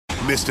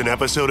Missed an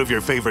episode of your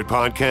favorite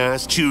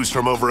podcast? Choose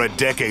from over a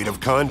decade of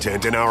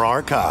content in our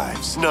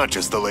archives, not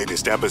just the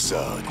latest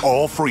episode.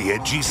 All free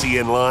at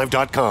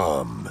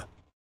GCNlive.com.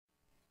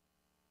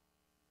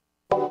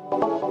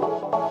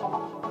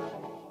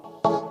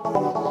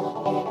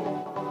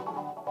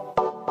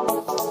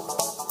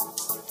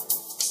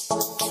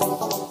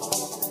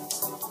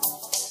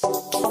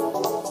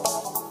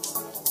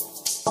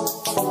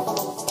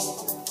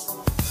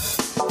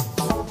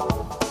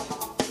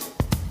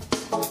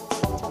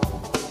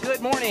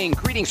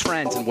 Greetings,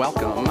 friends, and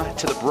welcome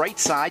to The Bright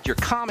Side, your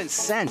common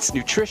sense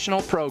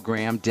nutritional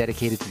program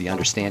dedicated to the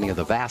understanding of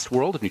the vast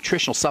world of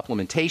nutritional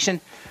supplementation.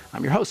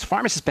 I'm your host,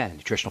 Pharmacist Ben,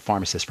 nutritional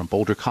pharmacist from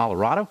Boulder,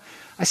 Colorado.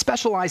 I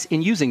specialize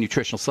in using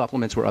nutritional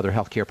supplements where other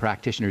healthcare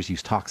practitioners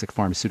use toxic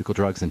pharmaceutical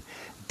drugs and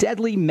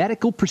deadly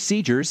medical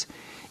procedures.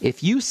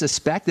 If you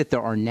suspect that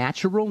there are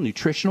natural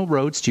nutritional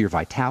roads to your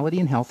vitality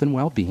and health and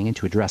well-being and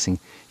to addressing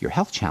your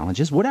health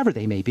challenges, whatever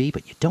they may be,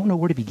 but you don't know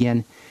where to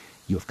begin,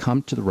 you have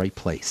come to the right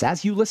place.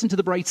 As you listen to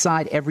The Bright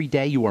Side every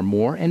day, you are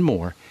more and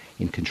more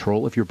in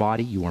control of your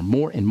body. You are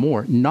more and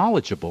more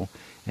knowledgeable,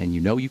 and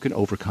you know you can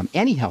overcome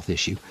any health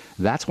issue.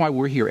 That's why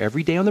we're here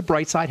every day on The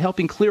Bright Side,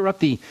 helping clear up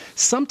the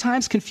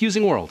sometimes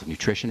confusing world of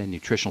nutrition and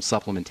nutritional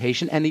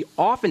supplementation and the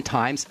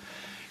oftentimes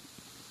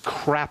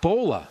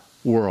crapola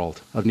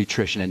world of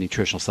nutrition and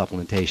nutritional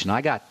supplementation.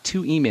 I got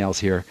 2 emails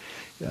here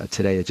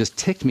today that just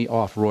ticked me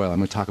off royal. I'm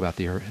going to talk about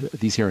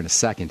these here in a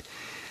second.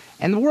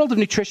 And the world of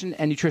nutrition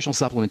and nutritional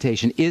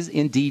supplementation is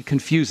indeed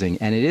confusing,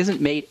 and it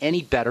isn't made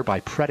any better by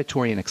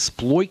predatory and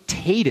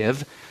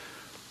exploitative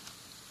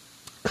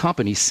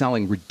companies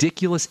selling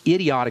ridiculous,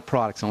 idiotic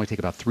products that only take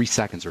about 3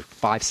 seconds or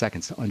 5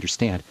 seconds to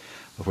understand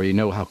before you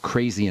know how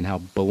crazy and how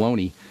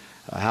baloney,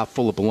 how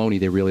full of baloney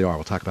they really are.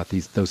 We'll talk about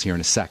those here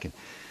in a second.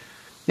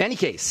 In any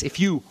case, if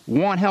you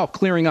want help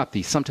clearing up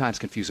the sometimes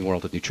confusing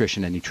world of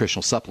nutrition and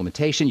nutritional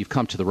supplementation, you've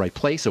come to the right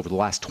place. Over the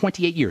last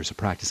 28 years of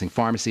practicing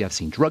pharmacy, I've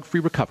seen drug-free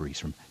recoveries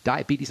from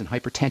diabetes and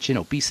hypertension,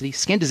 obesity,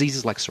 skin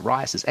diseases like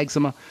psoriasis,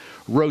 eczema,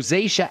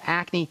 rosacea,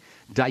 acne,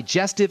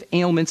 digestive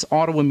ailments,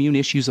 autoimmune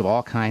issues of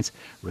all kinds,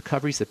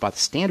 recoveries that by the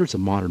standards of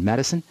modern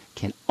medicine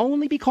can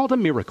only be called a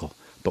miracle.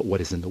 But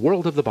what is in the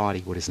world of the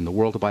body, what is in the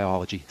world of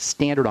biology,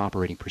 standard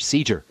operating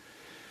procedure.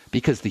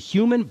 Because the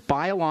human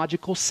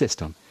biological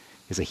system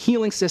is a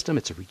healing system,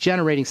 it's a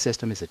regenerating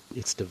system,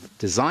 it's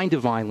designed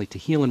divinely to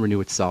heal and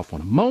renew itself on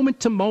a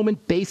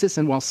moment-to-moment basis,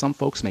 and while some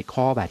folks may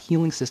call that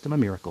healing system a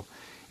miracle,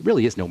 it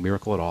really is no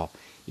miracle at all.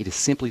 It is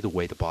simply the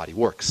way the body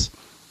works.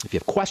 If you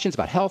have questions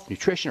about health,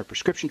 nutrition, or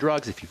prescription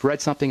drugs, if you've read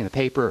something in the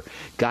paper, or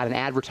got an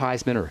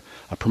advertisement or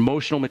a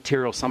promotional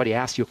material, somebody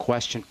asked you a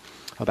question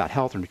about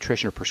health or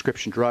nutrition or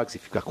prescription drugs,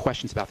 if you've got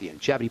questions about the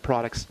longevity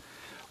products,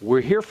 we're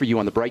here for you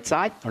on The Bright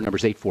Side. Our number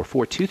is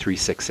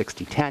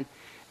 844-236-6010.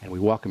 And we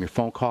welcome your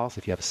phone calls.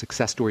 If you have a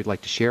success story you'd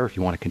like to share, if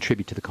you want to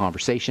contribute to the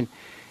conversation,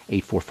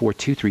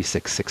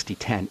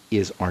 844-236-6010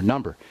 is our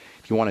number.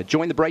 If you want to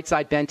join the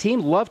Brightside Ben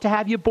team, love to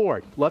have you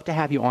aboard. Love to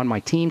have you on my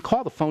team.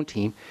 Call the phone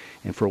team,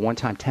 and for a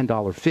one-time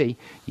 $10 fee,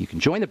 you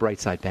can join the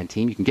Brightside Ben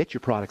team. You can get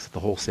your products at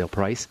the wholesale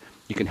price.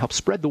 You can help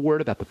spread the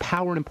word about the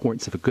power and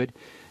importance of a good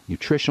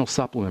nutritional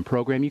supplement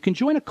program. You can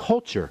join a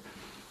culture,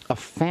 a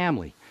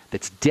family,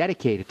 that's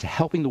dedicated to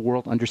helping the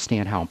world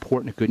understand how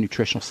important a good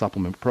nutritional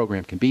supplement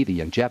program can be. The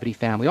Longevity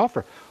family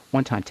offer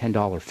one-time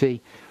 $10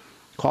 fee.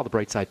 Call the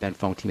Brightside Ben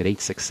phone team at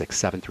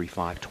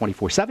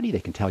 866-735-2470.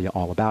 They can tell you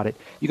all about it.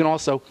 You can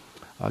also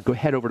go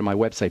head over to my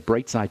website,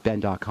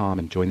 brightsideben.com,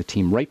 and join the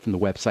team right from the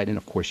website. And,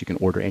 of course, you can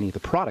order any of the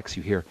products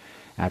you hear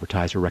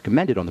advertised or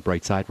recommended on the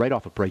Bright Side right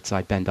off of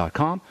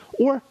brightsideben.com.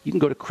 Or you can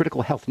go to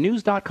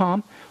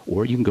criticalhealthnews.com,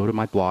 or you can go to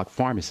my blog,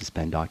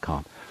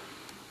 pharmacistben.com.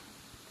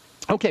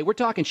 Okay, we're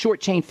talking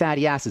short-chain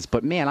fatty acids,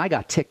 but man, I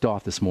got ticked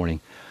off this morning.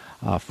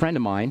 A friend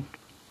of mine,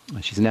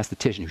 she's an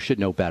esthetician who should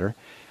know better,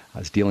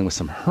 is dealing with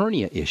some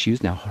hernia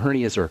issues. Now,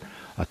 hernias are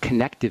a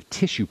connective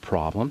tissue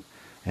problem,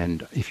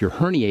 and if you're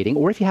herniating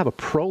or if you have a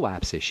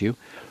prolapse issue,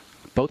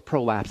 both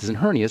prolapses and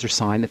hernias are a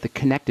sign that the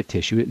connective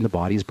tissue in the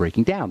body is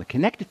breaking down. The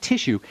connective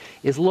tissue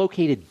is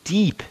located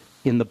deep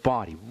in the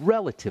body,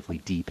 relatively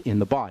deep in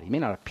the body. It may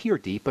not appear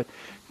deep, but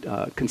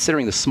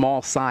considering the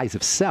small size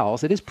of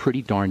cells, it is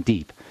pretty darn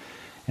deep.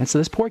 And so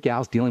this poor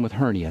gal's dealing with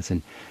hernias,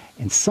 and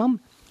some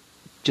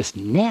just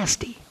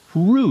nasty,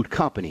 rude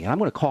company, and I'm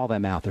going to call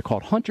them out. They're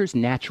called Hunter's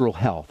Natural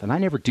Health, and I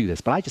never do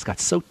this, but I just got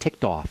so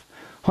ticked off.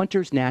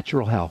 Hunter's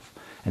Natural Health,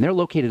 and they're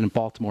located in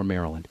Baltimore,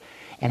 Maryland.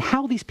 And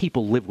how these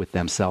people live with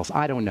themselves,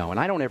 I don't know,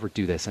 and I don't ever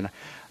do this, and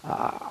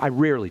I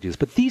rarely do this,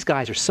 but these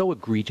guys are so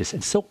egregious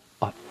and so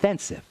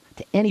offensive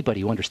to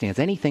anybody who understands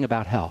anything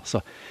about health.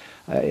 So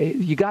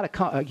you got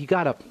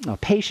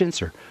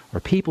patients or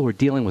people who are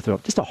dealing with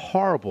just a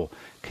horrible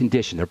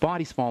condition. Their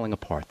body's falling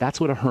apart. That's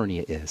what a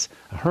hernia is.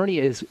 A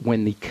hernia is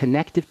when the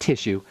connective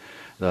tissue,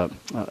 the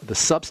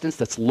substance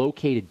that's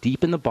located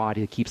deep in the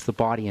body that keeps the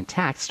body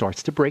intact,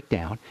 starts to break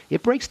down.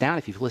 It breaks down,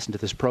 if you've listened to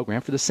this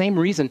program, for the same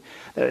reason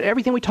that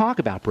everything we talk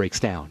about breaks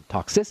down.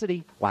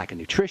 Toxicity, lack of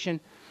nutrition,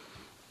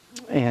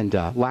 and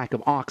lack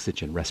of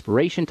oxygen,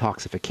 respiration,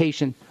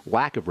 toxification,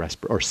 lack of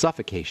or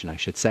suffocation, I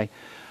should say,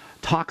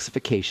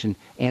 toxification,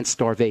 and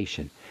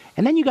starvation.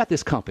 And then you got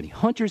this company,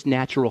 Hunter's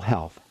Natural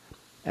Health,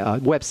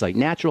 website,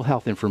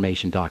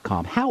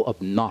 naturalhealthinformation.com. How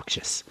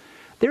obnoxious.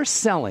 They're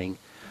selling,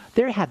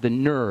 they have the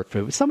nerve,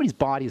 if somebody's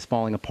body is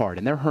falling apart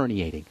and they're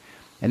herniating,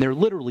 and they're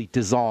literally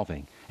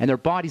dissolving, and their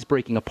body's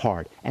breaking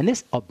apart, and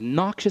this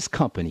obnoxious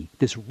company,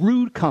 this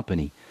rude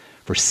company,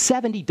 for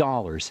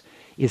 $70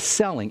 is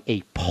selling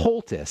a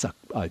poultice,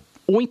 a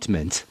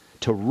ointment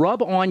to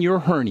rub on your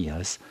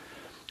hernias,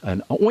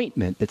 an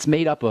ointment that's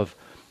made up of,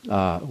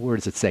 where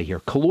does it say here,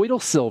 colloidal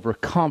silver,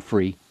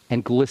 comfrey,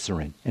 and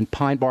glycerin, and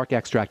pine bark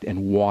extract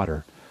and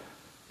water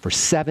for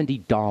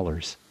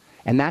 $70.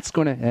 And that's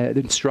going to, the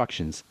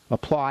instructions,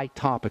 apply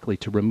topically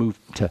to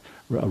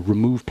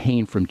remove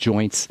pain from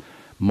joints,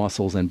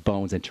 muscles, and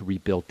bones, and to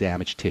rebuild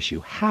damaged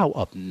tissue. How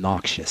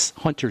obnoxious.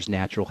 Hunter's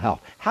Natural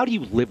Health. How do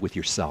you live with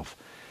yourself?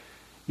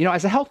 You know,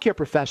 as a healthcare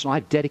professional,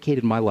 I've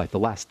dedicated my life, the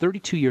last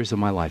 32 years of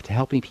my life, to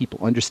helping people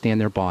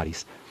understand their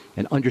bodies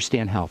and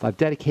understand health. I've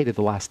dedicated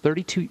the last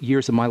 32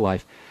 years of my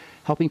life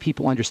helping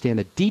people understand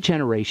that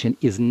degeneration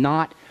is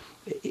not,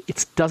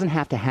 it doesn't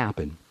have to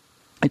happen.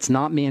 It's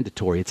not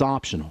mandatory. It's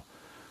optional.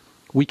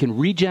 We can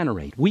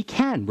regenerate. We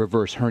can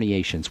reverse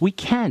herniations. We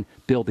can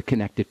build the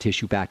connective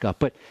tissue back up,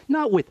 but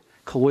not with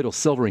colloidal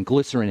silver and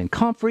glycerin and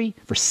comfrey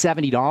for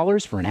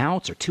 $70 for an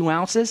ounce or 2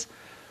 ounces.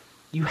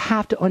 You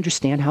have to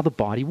understand how the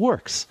body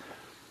works.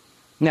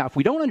 Now, if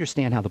we don't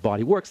understand how the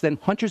body works, then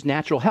Hunter's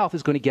Natural Health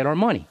is going to get our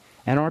money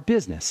and our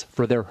business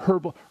for their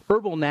herbal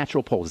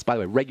natural poultice. By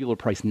the way, regular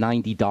price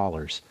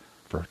 $90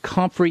 for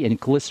comfrey and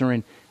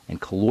glycerin and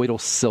colloidal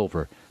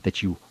silver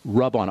that you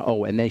rub on.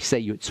 Oh, and they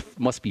say it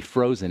must be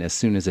frozen as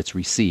soon as it's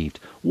received.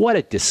 What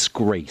a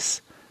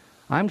disgrace.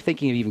 I'm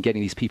thinking of even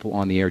getting these people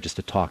on the air just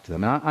to talk to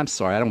them. And I'm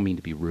sorry, I don't mean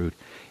to be rude.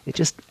 It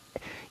just,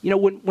 you know,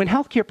 when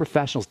healthcare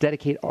professionals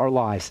dedicate our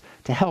lives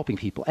to helping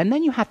people, and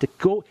then you have to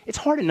go, it's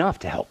hard enough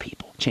to help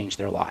people change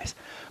their lives.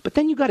 But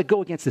then you got to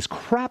go against this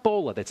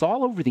crapola that's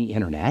all over the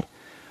internet.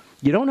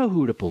 You don't know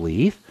who to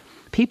believe.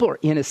 People are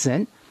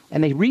innocent,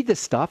 and they read this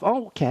stuff.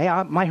 Oh, okay,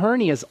 my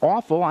hernia is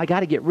awful. I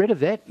got to get rid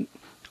of it.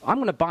 I'm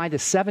going to buy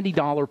this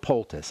 $70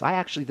 poultice.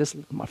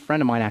 My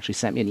friend of mine actually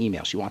sent me an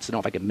email. She wants to know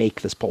if I can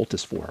make this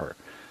poultice for her.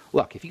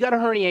 Look, if you got a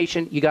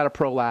herniation, you got a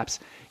prolapse,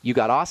 you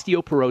got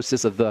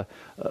osteoporosis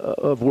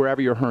of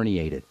wherever you're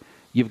herniated.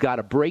 You've got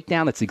a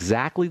breakdown that's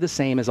exactly the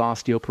same as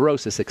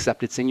osteoporosis,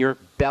 except it's in your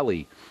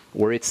belly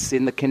or it's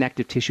in the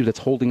connective tissue that's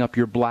holding up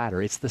your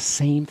bladder. It's the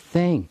same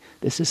thing.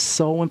 This is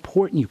so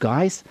important, you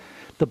guys.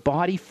 The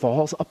body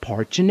falls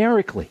apart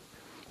generically.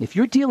 If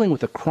you're dealing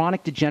with a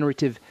chronic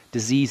degenerative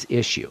disease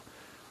issue,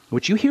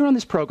 what you hear on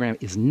this program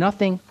is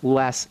nothing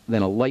less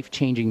than a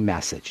life-changing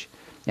message.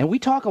 And we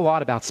talk a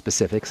lot about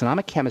specifics, and I'm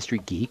a chemistry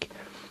geek,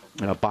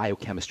 and a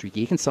biochemistry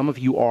geek, and some of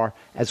you are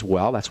as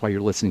well. That's why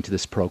you're listening to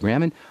this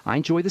program, and I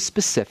enjoy the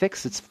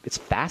specifics. It's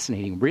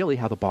fascinating, really,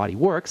 how the body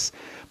works.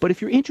 But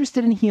if you're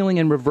interested in healing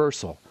and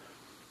reversal,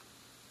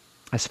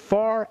 as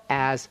far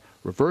as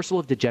reversal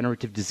of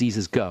degenerative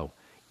diseases go,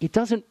 it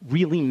doesn't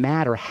really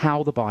matter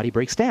how the body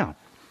breaks down,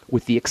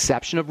 with the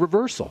exception of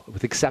reversal,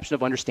 with the exception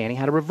of understanding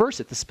how to reverse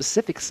it. The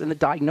specifics and the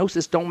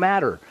diagnosis don't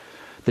matter.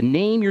 The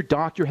name your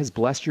doctor has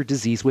blessed your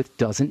disease with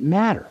doesn't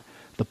matter.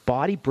 The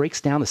body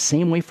breaks down the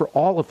same way for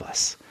all of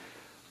us.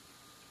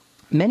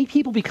 Many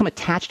people become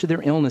attached to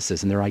their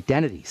illnesses and their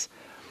identities.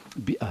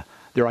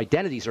 Their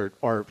identities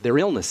are their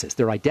illnesses.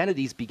 Their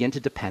identities begin to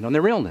depend on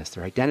their illness.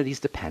 Their identities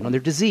depend on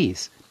their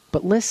disease.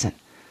 But listen,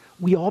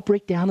 we all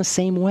break down the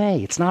same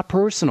way. It's not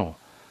personal.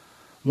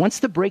 Once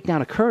the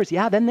breakdown occurs,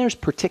 then there's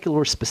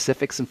particular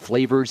specifics and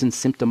flavors and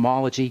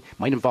symptomology. It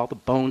might involve the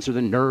bones or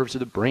the nerves or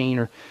the brain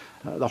or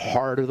the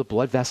heart or the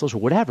blood vessels or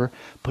whatever.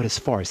 But as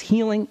far as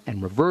healing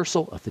and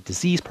reversal of the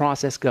disease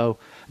process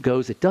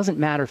goes, it doesn't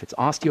matter if it's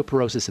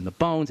osteoporosis in the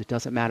bones. It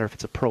doesn't matter if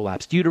it's a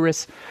prolapsed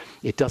uterus.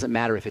 It doesn't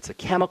matter if it's a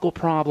chemical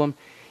problem.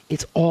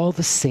 It's all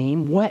the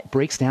same way. It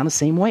breaks down the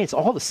same way. It's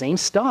all the same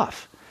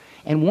stuff.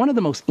 And one of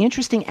the most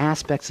interesting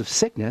aspects of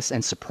sickness,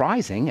 and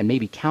surprising and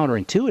maybe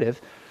counterintuitive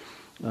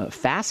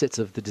facets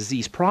of the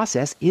disease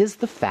process, is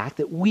the fact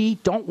that we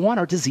don't want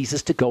our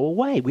diseases to go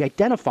away. We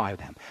identify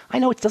them. I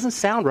know it doesn't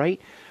sound right,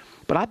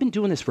 but I've been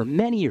doing this for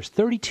many years.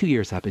 32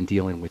 years I've been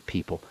dealing with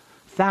people,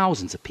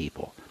 thousands of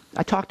people.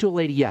 I talked to a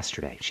lady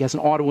yesterday. She has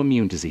an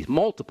autoimmune disease,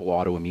 multiple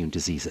autoimmune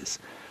diseases.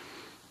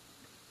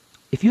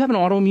 If you have an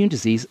autoimmune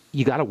disease,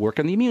 you got to work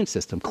on the immune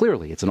system.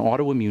 Clearly, it's an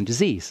autoimmune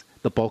disease.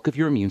 The bulk of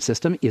your immune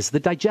system is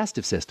the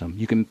digestive system.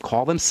 You can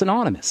call them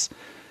synonymous.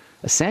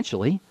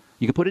 Essentially,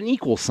 you can put an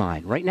equal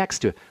sign right next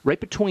to it, right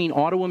between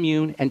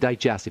autoimmune and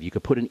digestive. You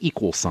could put an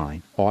equal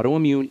sign.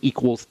 Autoimmune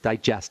equals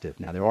digestive.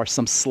 Now, there are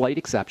some slight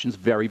exceptions,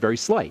 very, very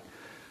slight.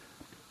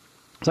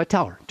 So I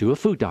tell her, do a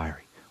food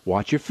diary.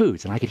 Watch your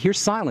foods. And I could hear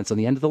silence on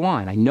the end of the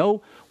line. I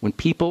know when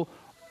people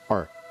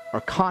are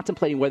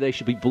contemplating whether they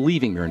should be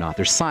believing me or not.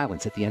 There's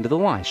silence at the end of the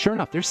line. Sure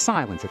enough, there's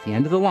silence at the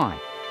end of the line.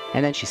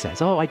 And then she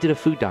says, oh, I did a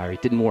food diary.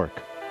 It didn't work.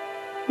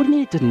 What do you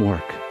mean it didn't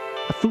work?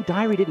 A food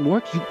diary didn't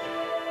work?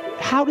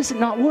 How does it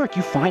not work?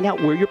 You find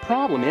out where your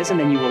problem is, and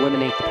then you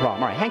eliminate the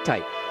problem. All right, hang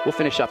tight. We'll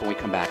finish up when we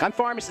come back. I'm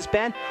Pharmacist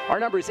Ben. Our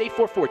number is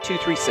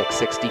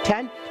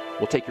 844-236-6010.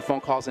 We'll take your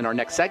phone calls in our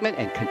next segment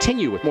and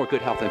continue with more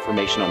good health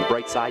information on the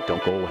bright side.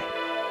 Don't go away.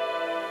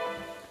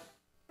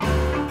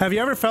 Have you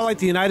ever felt like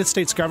the United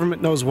States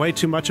government knows way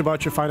too much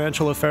about your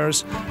financial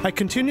affairs? I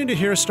continue to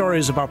hear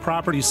stories about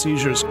property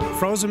seizures,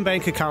 frozen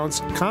bank accounts,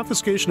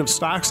 confiscation of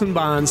stocks and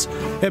bonds.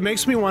 It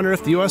makes me wonder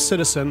if the U.S.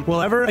 citizen will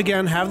ever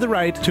again have the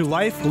right to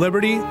life,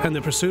 liberty, and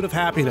the pursuit of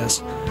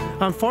happiness.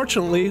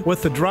 Unfortunately,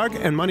 with the Drug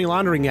and Money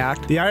Laundering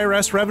Act, the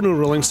IRS Revenue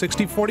Ruling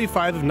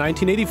 6045 of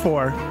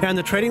 1984, and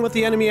the Trading with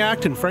the Enemy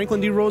Act and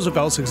Franklin D.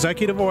 Roosevelt's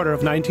Executive Order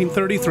of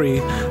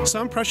 1933,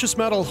 some precious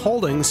metal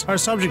holdings are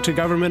subject to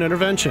government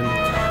intervention.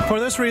 For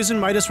this reason,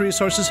 Midas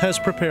Resources has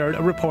prepared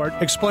a report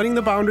explaining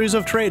the boundaries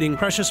of trading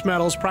precious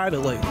metals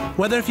privately.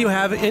 Whether if you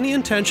have any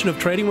intention of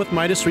trading with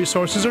Midas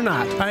Resources or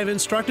not, I have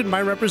instructed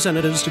my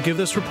representatives to give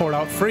this report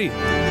out free.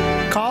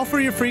 Call for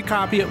your free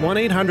copy at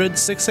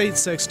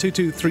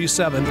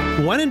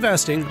 1-800-686-2237. When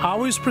investing,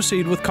 always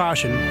proceed with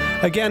caution.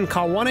 Again,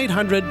 call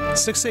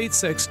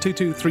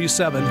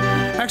 1-800-686-2237.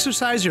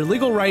 Exercise your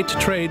legal right to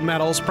trade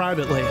metals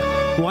privately.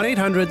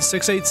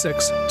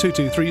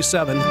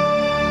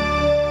 1-800-686-2237.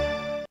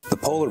 The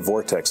polar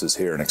vortex is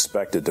here and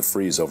expected to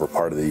freeze over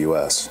part of the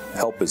U.S.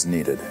 Help is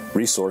needed.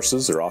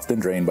 Resources are often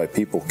drained by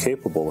people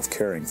capable of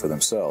caring for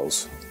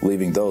themselves,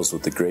 leaving those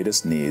with the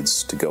greatest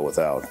needs to go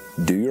without.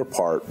 Do your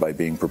part by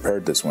being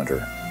prepared this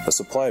winter. A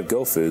supply of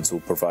Go Foods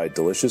will provide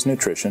delicious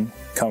nutrition,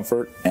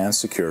 comfort, and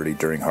security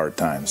during hard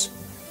times.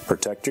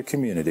 Protect your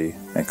community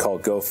and call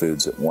Go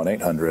Foods at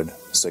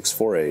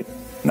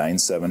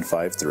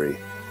 1-800-648-9753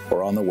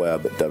 or on the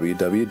web at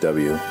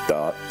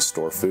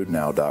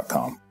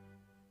www.storefoodnow.com.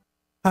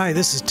 Hi,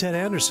 this is Ted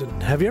Anderson.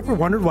 Have you ever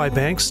wondered why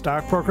banks,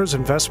 stockbrokers,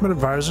 investment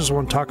advisors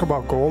won't talk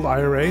about gold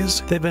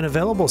IRAs? They've been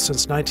available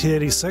since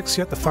 1986,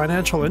 yet the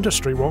financial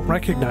industry won't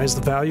recognize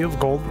the value of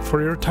gold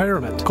for your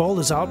retirement. Gold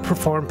has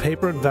outperformed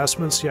paper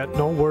investments, yet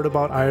no word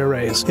about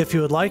IRAs. If you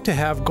would like to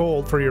have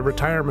gold for your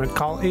retirement,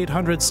 call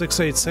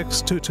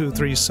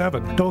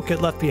 800-686-2237. Don't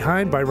get left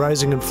behind by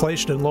rising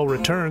inflation and low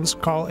returns.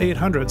 Call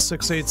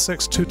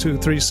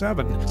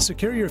 800-686-2237.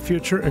 Secure your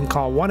future and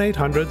call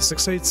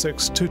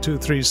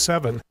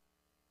 1-800-686-2237.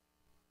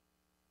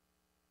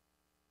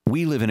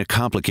 We live in a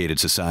complicated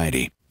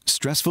society.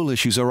 Stressful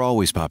issues are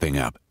always popping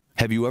up.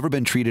 Have you ever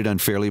been treated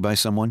unfairly by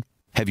someone?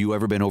 Have you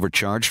ever been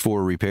overcharged for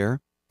a repair?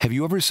 Have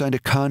you ever signed a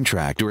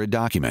contract or a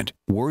document?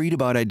 Worried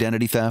about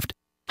identity theft?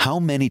 How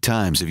many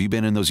times have you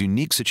been in those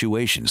unique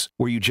situations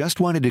where you just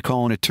wanted to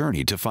call an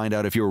attorney to find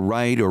out if you're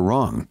right or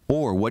wrong,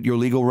 or what your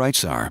legal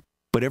rights are?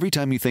 But every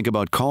time you think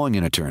about calling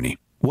an attorney,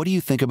 what do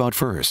you think about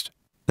first?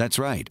 That's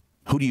right.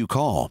 Who do you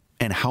call,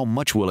 and how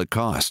much will it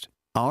cost?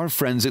 Our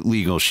friends at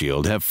Legal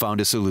Shield have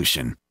found a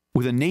solution.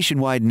 With a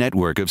nationwide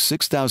network of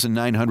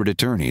 6,900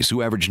 attorneys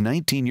who average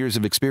 19 years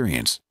of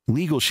experience,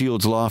 Legal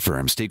Shield's law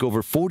firms take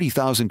over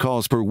 40,000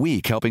 calls per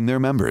week helping their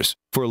members.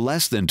 For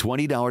less than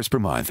 $20 per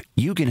month,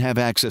 you can have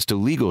access to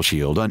Legal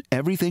Shield on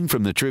everything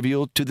from the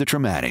trivial to the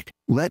traumatic.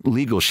 Let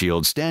Legal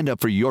Shield stand up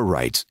for your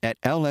rights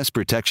at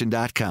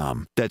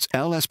lsprotection.com. That's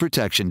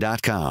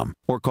lsprotection.com.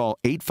 Or call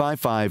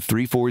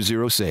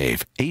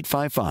 855-340-SAVE,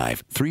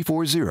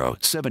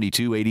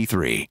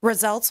 855-340-7283.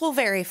 Results will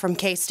vary from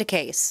case to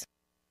case.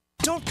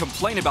 Don't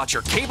complain about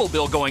your cable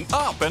bill going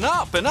up and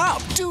up and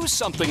up. Do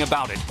something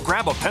about it.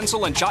 Grab a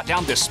pencil and jot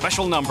down this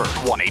special number,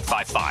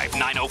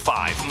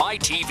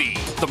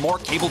 1-855-905-MY-TV. The more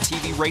cable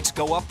TV rates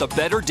go up, the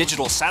better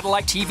digital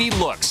satellite TV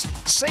looks.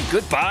 Say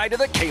goodbye to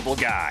the cable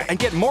guy and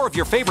get more of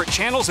your favorite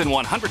channels in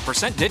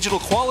 100% digital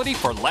quality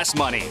for less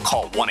money.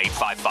 Call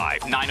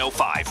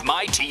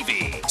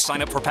 1-855-905-MY-TV.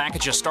 Sign up for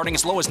packages starting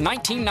as low as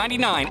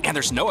 $19.99, and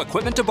there's no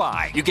equipment to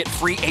buy. You get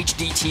free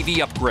HD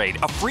TV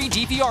upgrade, a free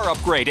DVR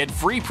upgrade, and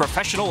free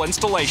professional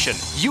installation.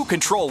 You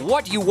control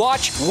what you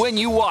watch when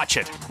you watch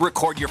it.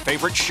 Record your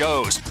favorite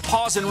shows,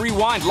 pause and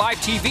rewind live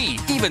TV,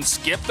 even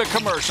skip the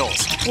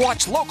commercials.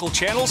 Watch local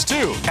channels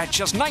too. At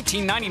just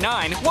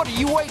 $19.99, what are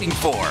you waiting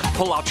for?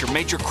 Pull out your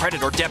major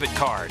credit or debit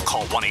card.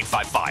 Call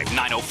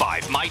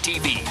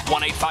 1-855-905-MY-TV.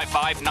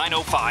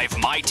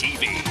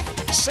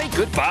 1-855-905-MY-TV. Say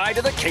goodbye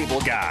to the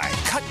cable guy.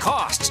 Cut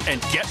costs and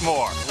get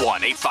more.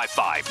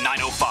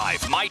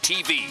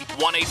 1-855-905-MY-TV.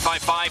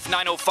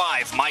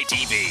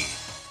 1-855-905-MY-TV.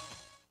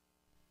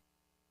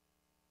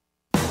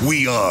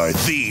 We are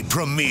the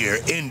premier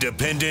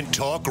independent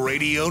talk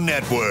radio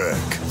network,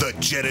 the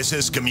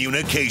Genesis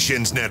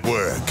Communications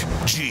Network,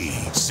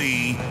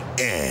 GCN.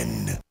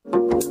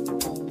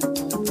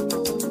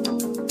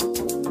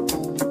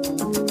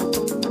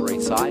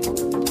 Great side.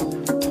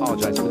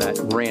 Apologize for that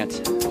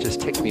rant. It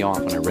just ticked me off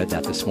when I read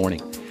that this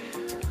morning.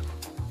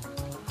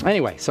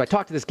 Anyway, so I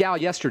talked to this gal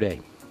yesterday,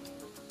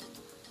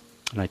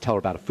 and I tell her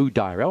about a food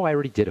diary. Oh, I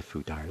already did a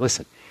food diary.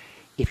 Listen.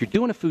 If you're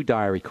doing a food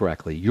diary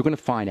correctly, you're going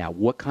to find out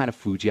what kind of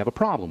foods you have a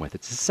problem with.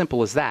 It's as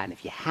simple as that. And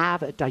if you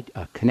have a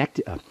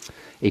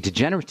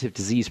degenerative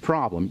disease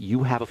problem,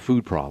 you have a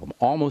food problem,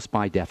 almost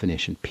by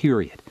definition,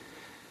 period.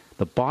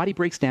 The body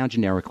breaks down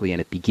generically,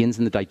 and it begins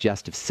in the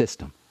digestive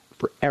system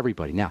for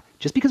everybody. Now,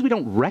 just because we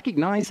don't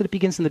recognize that it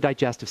begins in the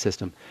digestive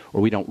system,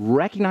 or we don't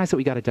recognize that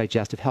we got a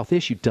digestive health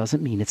issue,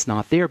 doesn't mean it's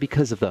not there,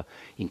 because of the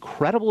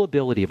incredible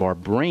ability of our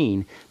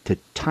brain to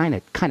kind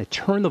of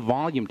turn the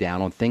volume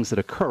down on things that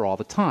occur all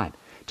the time.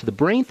 To the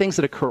brain, things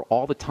that occur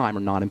all the time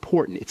are not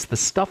important. It's the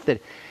stuff that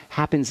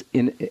happens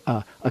in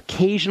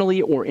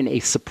occasionally or in a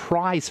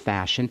surprise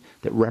fashion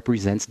that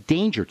represents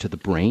danger to the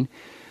brain.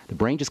 The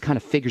brain just kind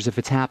of figures if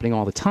it's happening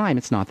all the time,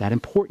 it's not that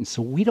important.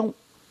 So we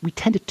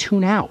tend to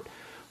tune out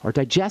our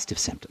digestive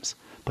symptoms.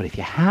 But if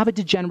you have a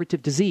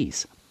degenerative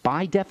disease,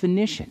 by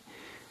definition,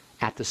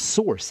 at the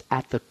source,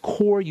 at the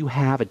core, you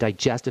have a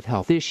digestive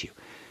health issue.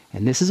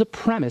 And this is a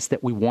premise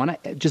that we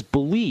want to just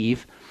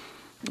believe.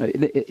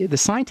 The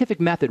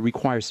scientific method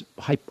requires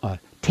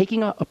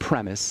taking a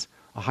premise,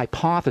 a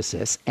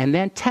hypothesis, and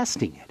then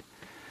testing it.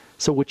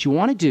 So what you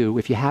want to do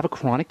if you have a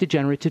chronic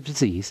degenerative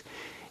disease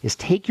is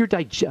take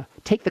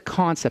the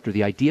concept or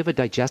the idea of a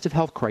digestive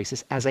health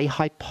crisis as a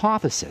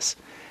hypothesis,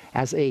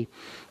 as a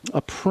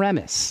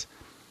premise.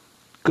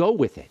 Go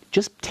with it.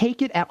 Just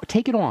take it out,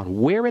 take it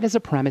on, wear it as a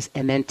premise,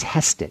 and then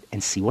test it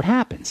and see what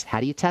happens. How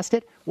do you test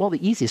it? Well,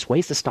 the easiest way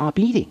is to stop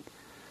eating.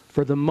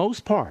 For the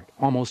most part,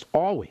 almost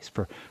always,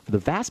 for the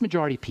vast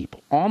majority of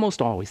people,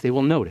 almost always, they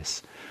will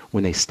notice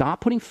when they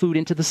stop putting food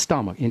into the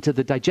stomach, into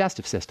the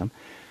digestive system,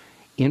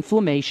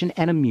 inflammation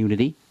and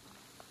immunity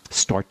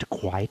start to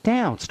quiet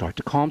down, start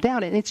to calm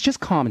down. And it's just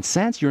common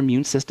sense. Your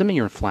immune system and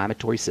your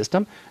inflammatory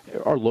system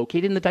are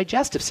located in the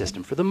digestive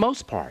system for the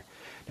most part.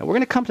 Now, we're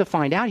going to come to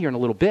find out here in a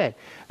little bit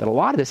that a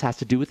lot of this has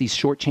to do with these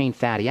short-chain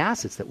fatty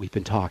acids that we've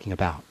been talking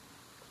about.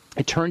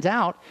 It turns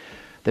out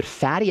that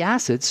fatty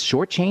acids,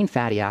 short-chain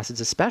fatty acids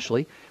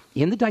especially,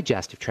 in the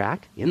digestive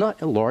tract, in the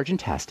large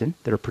intestine,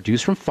 that are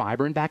produced from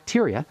fiber and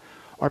bacteria,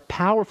 are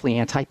powerfully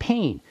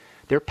anti-pain.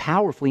 They're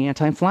powerfully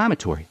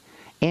anti-inflammatory.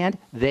 And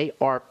they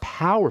are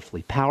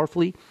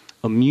powerfully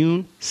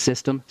immune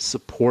system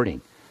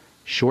supporting.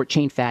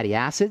 Short-chain fatty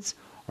acids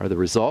are the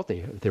result.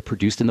 They're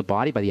produced in the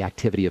body by the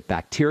activity of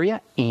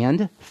bacteria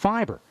and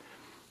fiber.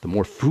 The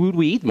more food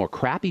we eat, the more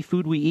crappy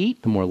food we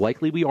eat, the more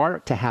likely we are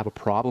to have a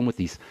problem with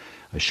these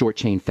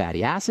short-chain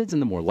fatty acids,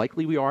 and the more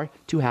likely we are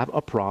to have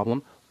a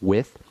problem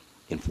with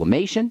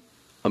inflammation,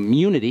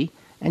 immunity,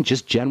 and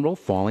just general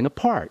falling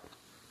apart.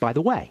 By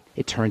the way,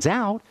 it turns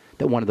out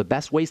that one of the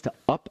best ways to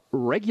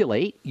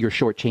upregulate your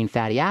short-chain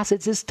fatty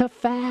acids is to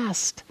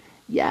fast.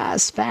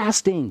 Yes,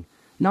 fasting,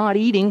 not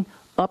eating,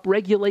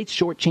 upregulates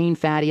short-chain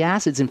fatty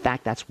acids. In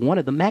fact, that's one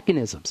of the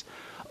mechanisms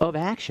of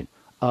action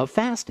of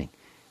fasting,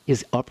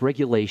 is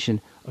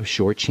upregulation of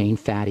short-chain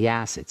fatty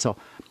acids. So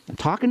I'm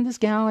talking to this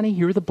gal, and I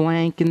hear the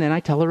blank, and then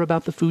I tell her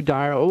about the food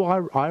diet. Oh,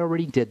 I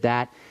already did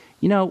that.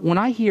 You know, when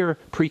I hear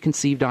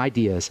preconceived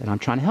ideas, and I'm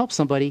trying to help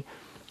somebody,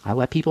 I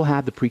let people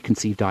have the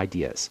preconceived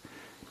ideas.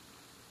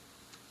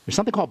 There's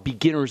something called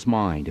beginner's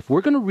mind. If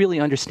we're going to really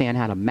understand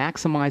how to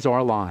maximize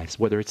our lives,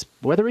 whether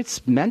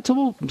it's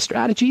mental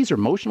strategies or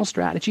emotional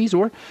strategies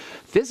or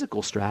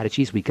physical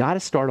strategies, we got to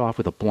start off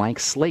with a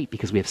blank slate,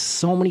 because we have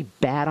so many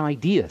bad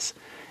ideas.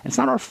 And it's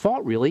not our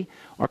fault, really.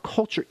 Our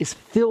culture is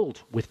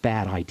filled with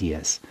bad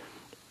ideas,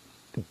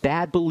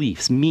 bad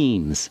beliefs,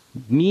 memes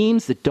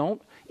that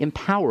don't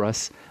empower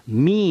us,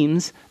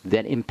 memes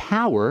that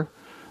empower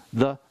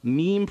the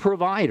meme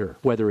provider,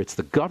 whether it's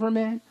the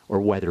government or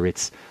whether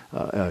it's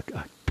a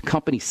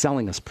company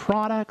selling us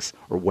products,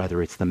 or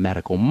whether it's the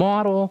medical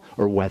model,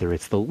 or whether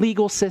it's the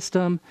legal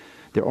system.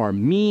 There are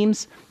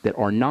memes that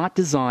are not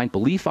designed,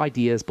 belief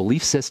ideas,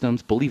 belief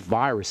systems, belief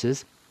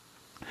viruses,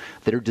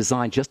 that are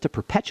designed just to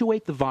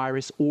perpetuate the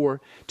virus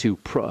or to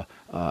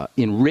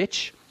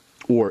enrich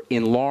or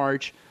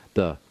enlarge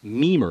the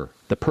memer,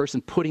 the person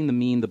putting the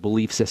meme, the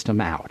belief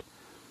system out.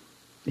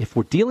 If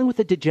we're dealing with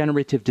a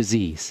degenerative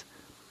disease,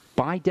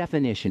 by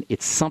definition,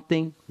 it's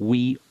something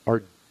we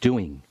are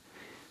doing.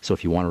 So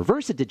if you want to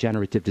reverse a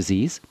degenerative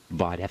disease,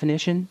 by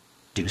definition,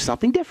 do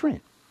something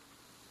different.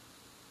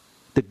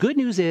 The good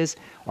news is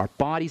our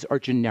bodies are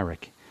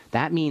generic.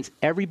 That means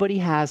everybody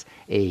has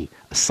a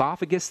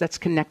esophagus that's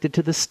connected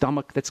to the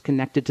stomach, that's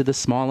connected to the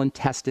small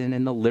intestine,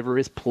 and the liver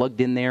is plugged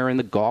in there, and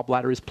the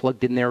gallbladder is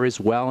plugged in there as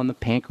well, and the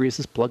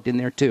pancreas is plugged in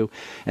there too.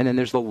 And then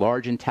there's the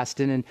large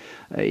intestine,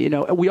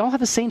 and we all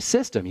have the same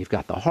system. You've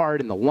got the heart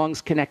and the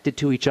lungs connected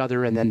to each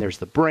other, and then there's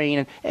the brain,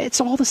 and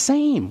it's all the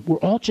same. We're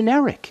all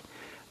generic.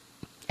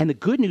 And the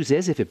good news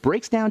is, if it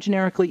breaks down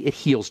generically, it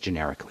heals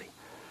generically.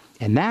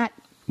 And that,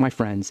 my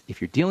friends,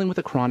 if you're dealing with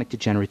a chronic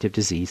degenerative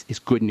disease, is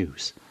good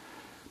news.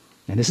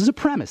 And this is a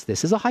premise.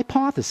 This is a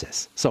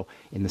hypothesis. So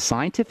in the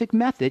scientific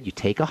method, you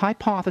take a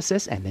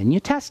hypothesis and then you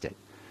test it.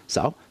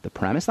 So the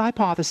premise, the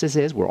hypothesis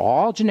is we're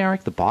all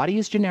generic. The body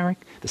is generic.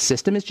 The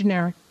system is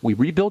generic. We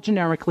rebuild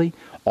generically.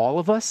 All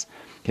of us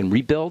can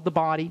rebuild the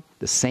body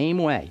the same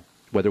way,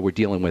 whether we're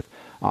dealing with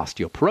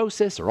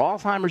osteoporosis or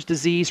Alzheimer's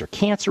disease or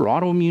cancer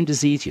or autoimmune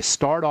disease. You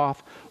start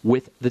off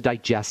with the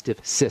digestive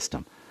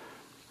system.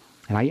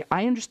 And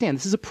I understand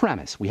this is a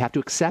premise. We have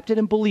to accept it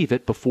and believe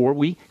it before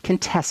we can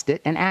test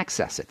it and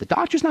access it. The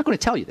doctor's not going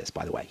to tell you this,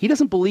 by the way. He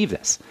doesn't believe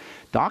this.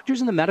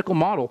 Doctors in the medical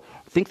model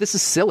think this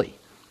is silly.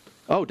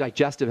 Oh,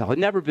 digestive health,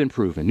 never been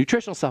proven.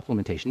 Nutritional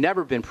supplementation,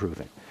 never been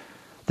proven.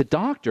 The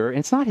doctor, and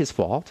it's not his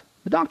fault.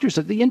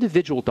 The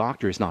individual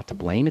doctor is not to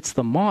blame. It's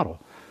the model.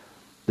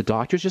 The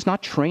doctor's just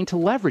not trained to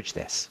leverage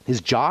this. His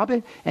job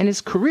and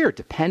his career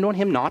depend on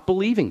him not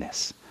believing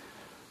this.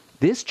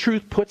 This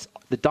truth puts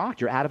the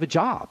doctor out of a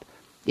job.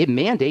 It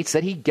mandates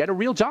that he get a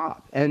real job.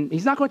 And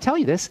he's not going to tell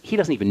you this. He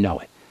doesn't even know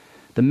it.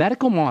 The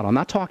medical model, I'm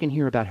not talking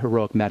here about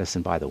heroic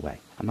medicine, by the way.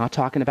 I'm not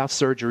talking about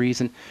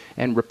surgeries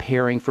and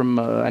repairing from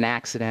an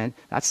accident.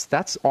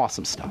 That's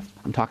awesome stuff.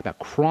 I'm talking about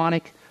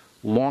chronic,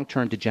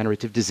 long-term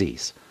degenerative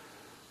disease.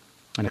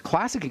 And a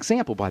classic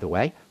example, by the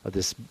way, of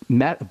this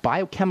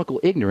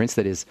biochemical ignorance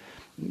that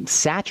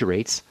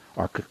saturates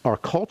our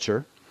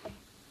culture,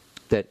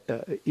 that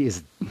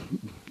is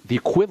the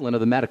equivalent of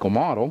the medical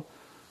model,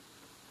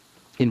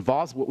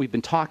 involves what we've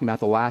been talking about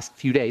the last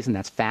few days, and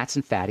that's fats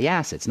and fatty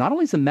acids. Not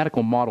only is the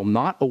medical model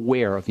not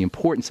aware of the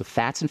importance of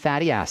fats and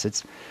fatty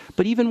acids,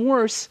 but even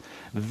worse,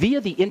 via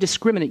the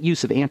indiscriminate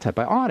use of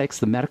antibiotics,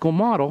 the medical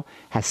model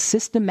has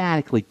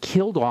systematically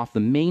killed off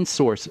the main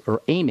source,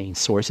 or a main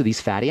source, of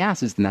these fatty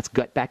acids, and that's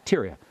gut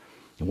bacteria.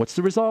 And what's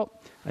the result?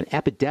 An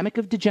epidemic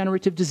of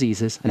degenerative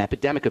diseases, an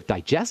epidemic of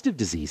digestive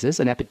diseases,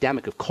 an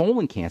epidemic of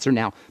colon cancer,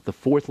 now the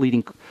fourth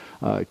leading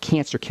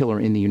cancer killer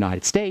in the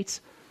United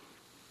States.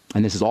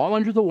 And this is all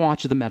under the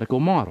watch of the medical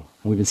model.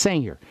 And we've been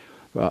saying here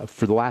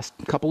for the last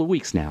couple of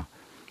weeks now,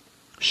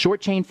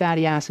 short-chain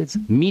fatty acids,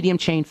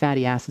 medium-chain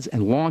fatty acids,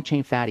 and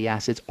long-chain fatty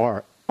acids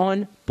are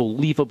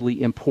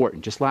unbelievably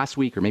important. Just last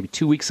week, or maybe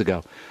 2 weeks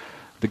ago,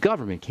 the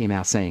government came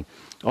out saying,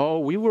 oh,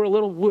 we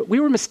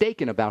were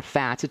mistaken about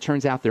fats. It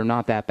turns out they're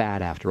not that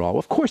bad after all.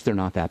 Of course they're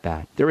not that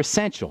bad. They're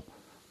essential.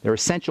 They're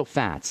essential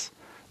fats,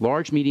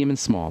 large, medium, and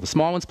small. The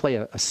small ones play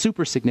a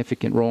super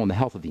significant role in the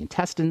health of the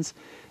intestines,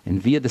 and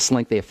via this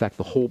link, they affect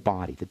the whole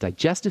body. The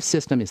digestive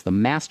system is the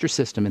master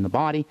system in the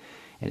body,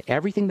 and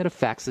everything that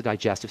affects the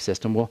digestive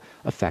system will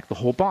affect the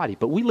whole body.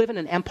 But we live in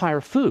an empire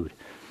of food.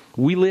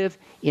 We live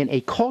in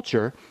a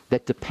culture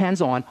that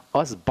depends on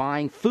us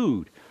buying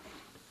food.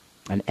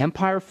 An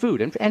empire of food.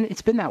 And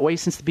it's been that way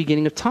since the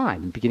beginning of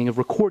time, the beginning of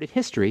recorded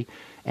history.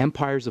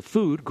 Empires of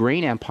food,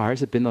 grain empires,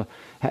 have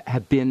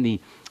been the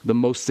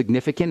most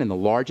significant and the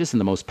largest and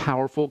the most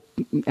powerful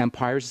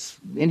empires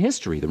in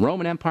history. The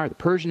Roman Empire, the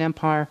Persian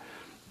Empire,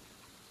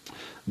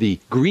 the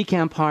Greek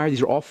Empire.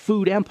 These are all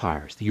food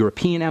empires. The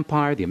European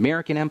Empire, the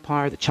American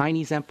Empire, the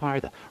Chinese Empire,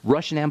 the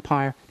Russian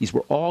Empire. These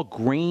were all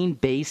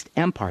grain-based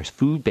empires,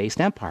 food-based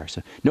empires.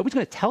 So nobody's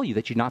going to tell you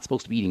that you're not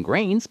supposed to be eating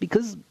grains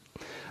because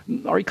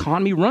our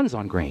economy runs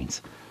on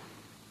grains.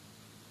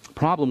 The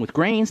problem with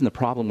grains and the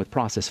problem with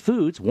processed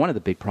foods, one of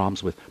the big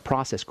problems with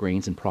processed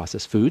grains and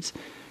processed foods,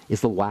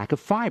 is the lack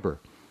of fiber.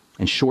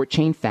 And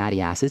short-chain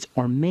fatty acids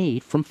are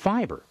made from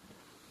fiber.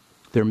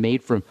 They're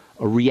made from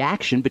a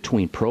reaction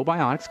between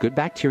probiotics, good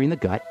bacteria in the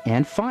gut,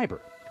 and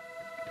fiber.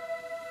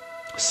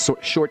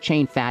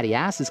 Short-chain fatty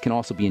acids can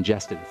also be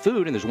ingested in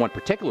food, and there's one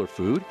particular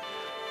food,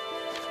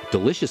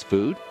 delicious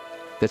food,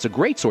 that's a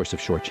great source of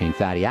short-chain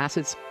fatty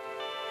acids,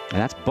 and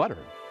that's butter.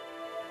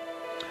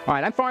 All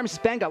right, I'm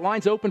Pharmacist Ben. Got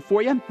lines open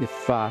for you.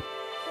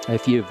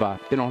 If you've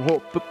been on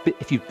hold,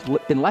 if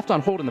you've been left on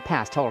hold in the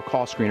past, tell our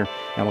call screener,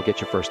 and we'll get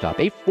you first up.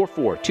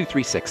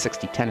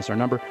 844-236-6010 is our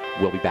number.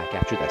 We'll be back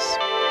after this.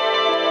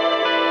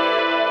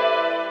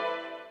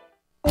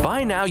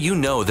 By now you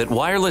know that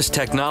wireless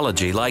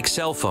technology like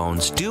cell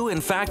phones do in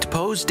fact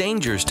pose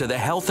dangers to the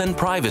health and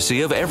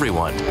privacy of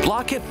everyone.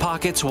 Block-It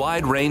Pocket's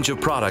wide range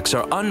of products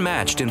are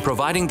unmatched in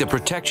providing the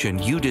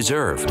protection you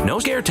deserve. No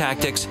scare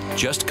tactics,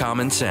 just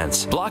common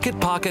sense.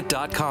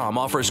 BlockItPocket.com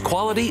offers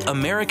quality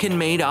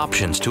American-made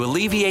options to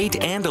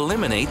alleviate and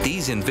eliminate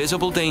these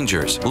invisible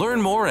dangers.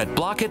 Learn more at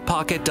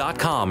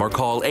BlockItPocket.com or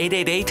call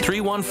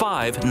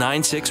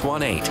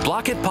 888-315-9618.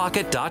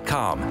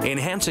 BlockItPocket.com,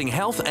 enhancing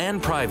health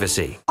and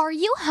privacy. Are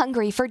you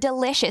hungry for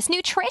delicious,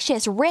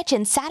 nutritious, rich,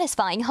 and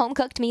satisfying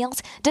home-cooked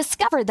meals?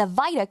 Discover the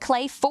Vita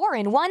Clay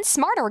 4-in-1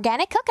 Smart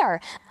Organic Cooker.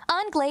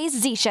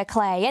 Unglazed Zisha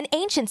clay, an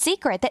ancient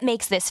secret that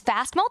makes this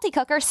fast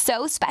multi-cooker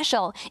so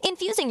special.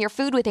 Infusing your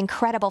food with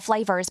incredible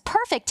flavors,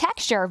 perfect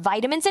texture,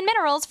 vitamins, and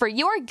minerals for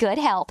your good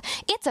health.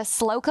 It's a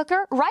slow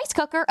cooker, rice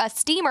cooker, a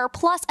steamer,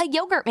 plus a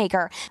yogurt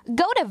maker.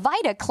 Go to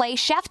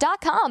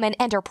VitaClayChef.com and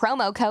enter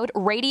promo code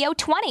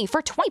RADIO20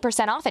 for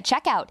 20% off at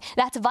checkout.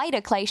 That's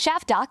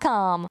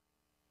VitaClayChef.com.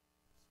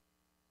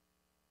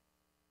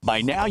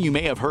 By now, you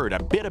may have heard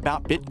a bit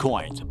about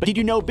Bitcoins, but did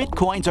you know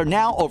Bitcoins are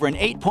now over an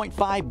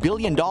 $8.5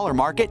 billion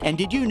market? And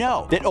did you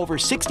know that over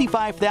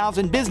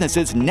 65,000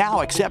 businesses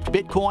now accept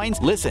Bitcoins?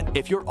 Listen,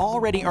 if you're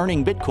already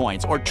earning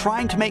Bitcoins or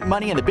trying to make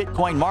money in the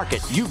Bitcoin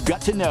market, you've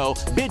got to know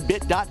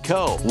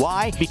BidBit.co.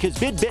 Why? Because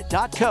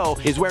BidBit.co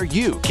is where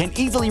you can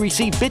easily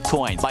receive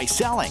Bitcoins by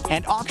selling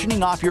and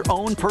auctioning off your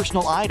own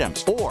personal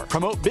items or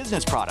promote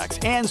business products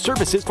and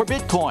services for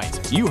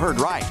Bitcoins. You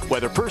heard right.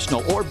 Whether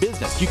personal or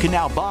business, you can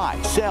now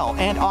buy, sell,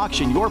 and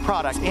auction your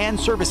products and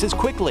services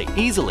quickly,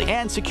 easily,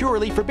 and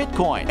securely for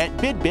Bitcoin at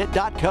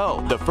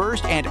bidbit.co, the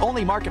first and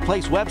only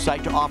marketplace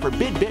website to offer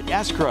BidBit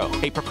Escrow,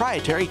 a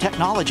proprietary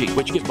technology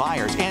which gives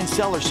buyers and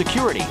sellers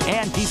security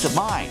and peace of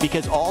mind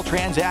because all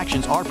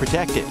transactions are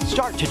protected.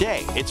 Start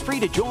today. It's free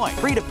to join,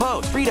 free to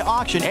post, free to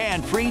auction,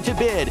 and free to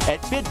bid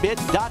at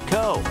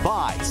bidbit.co.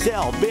 Buy,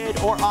 sell, bid,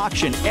 or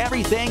auction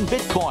everything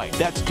Bitcoin.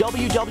 That's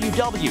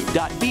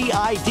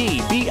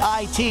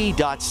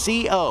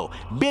www.bidbit.co.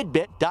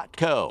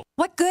 Bidbit.co.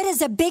 What good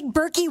is a Big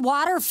Berkey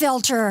water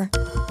filter?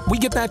 We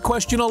get that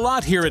question a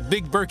lot here at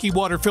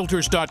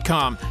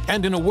BigBerkeyWaterFilters.com,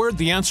 and in a word,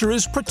 the answer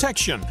is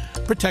protection.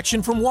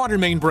 Protection from water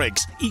main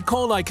breaks, E.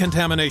 coli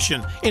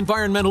contamination,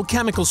 environmental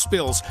chemical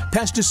spills,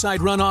 pesticide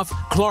runoff,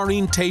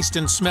 chlorine taste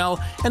and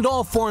smell, and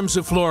all forms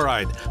of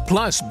fluoride.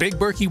 Plus, Big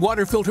Berkey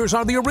water filters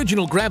are the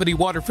original gravity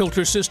water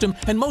filter system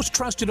and most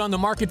trusted on the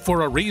market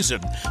for a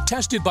reason.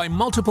 Tested by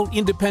multiple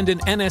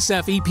independent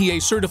NSF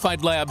EPA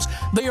certified labs,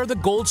 they are the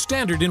gold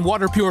standard in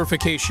water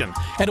purification.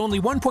 At only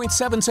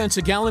 1.7 cents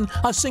a gallon,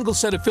 a single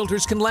set of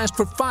filters can last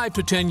for 5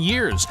 to 10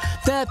 years.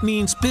 That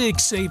means big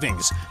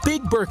savings.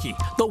 Big Berkey,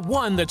 the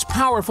one that's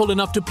powerful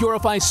enough to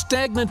purify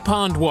stagnant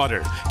pond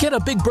water. Get a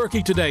Big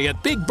Berkey today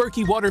at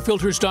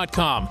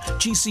BigBerkeyWaterFilters.com.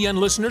 GCN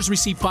listeners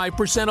receive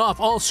 5% off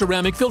all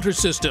ceramic filter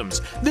systems.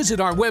 Visit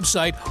our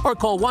website or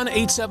call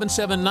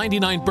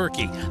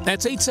 1-877-99-BERKEY.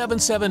 That's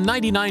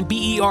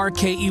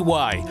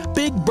 877-99-BERKEY.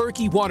 Big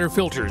Berkey Water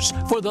Filters,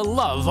 for the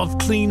love of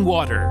clean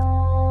water.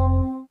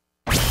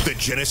 The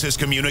Genesis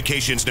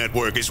Communications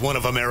Network is one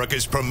of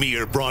America's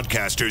premier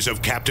broadcasters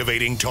of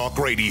captivating talk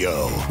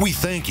radio. We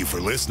thank you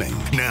for listening.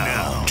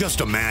 Now, just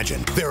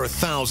imagine, there are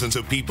thousands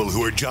of people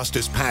who are just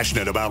as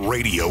passionate about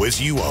radio as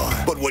you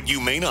are. But what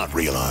you may not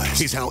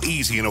realize is how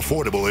easy and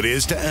affordable it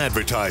is to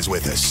advertise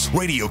with us.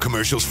 Radio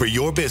commercials for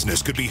your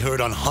business could be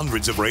heard on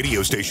hundreds of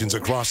radio stations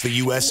across the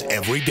U.S.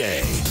 every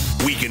day.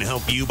 We can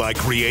help you by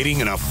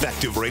creating an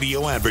effective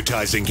radio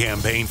advertising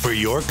campaign for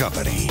your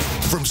company.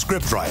 From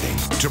script writing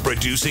to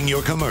producing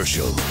your commercial,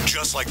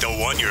 just like the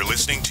one you're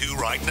listening to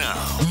right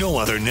now. No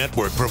other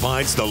network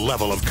provides the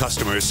level of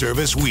customer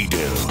service we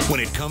do. When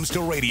it comes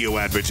to radio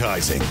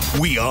advertising,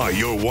 we are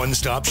your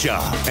one-stop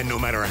shop. And no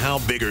matter how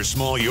big or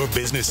small your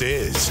business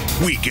is,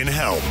 we can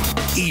help.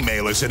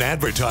 Email us at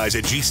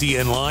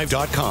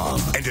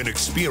advertise@gcnlive.com, and an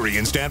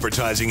experienced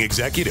advertising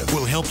executive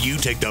will help you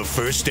take the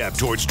first step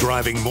towards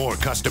driving more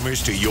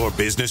customers to your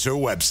business or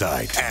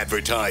website.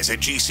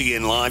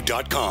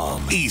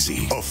 Advertise@gcnlive.com.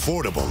 Easy,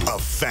 affordable,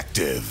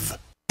 effective.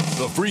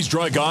 The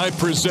Freeze-Dry Guy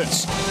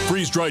presents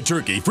freeze-dried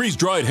turkey,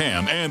 freeze-dried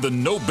ham, and the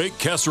no-bake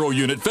casserole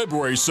unit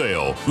February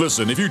sale.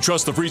 Listen, if you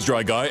trust the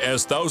Freeze-Dry Guy,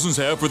 as thousands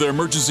have for their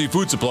emergency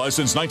food supply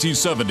since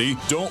 1970,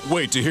 don't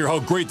wait to hear how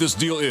great this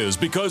deal is,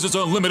 because it's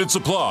unlimited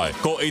supply.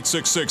 Call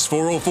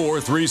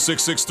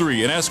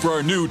 866-404-3663 and ask for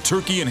our new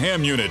turkey and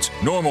ham unit.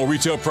 Normal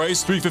retail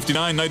price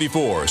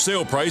 $359.94.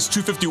 Sale price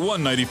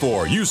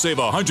 $251.94. You save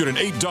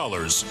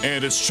 $108.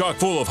 And it's chock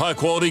full of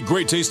high-quality,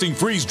 great-tasting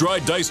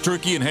freeze-dried diced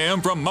turkey and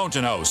ham from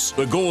Mountain House,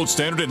 the gold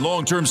standard in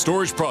long-term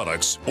storage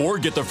products. Or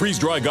get the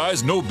Freeze-Dry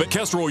Guy's no-bake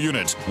casserole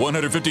unit.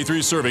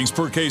 153 servings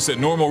per case at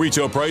normal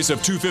retail price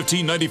of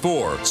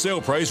 $215.94.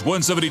 Sale price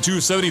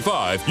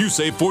 $172.75. You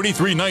save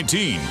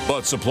 $43.19.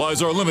 But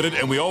supplies are limited,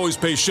 and we always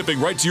pay shipping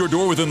right to your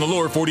door within the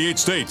lower 48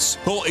 states.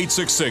 Call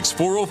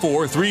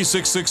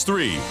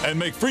 866-404-3663 and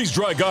make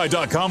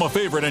FreezeDryGuy.com a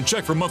favorite and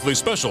check for monthly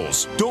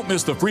specials. Don't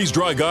miss the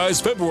Freeze-Dry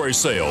Guy's February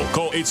sale.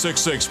 Call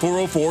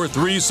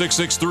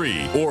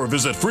 866-404-3663 or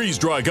visit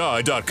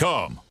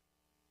FreezeDryGuy.com.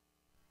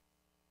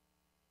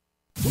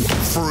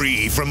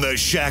 Free from the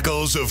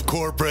shackles of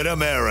corporate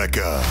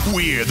America,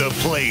 we're the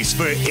place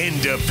for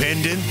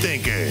independent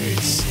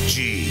thinkers.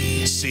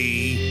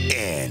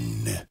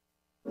 GCN.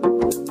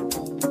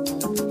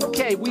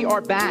 Okay, we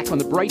are back on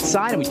the bright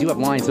side, and we do have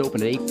lines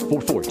open at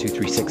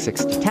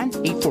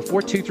 844-236-6010.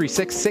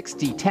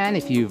 844-236-6010.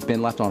 If you've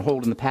been left on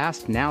hold in the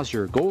past, now's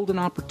your golden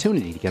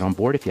opportunity to get on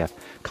board. If you have a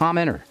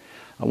comment or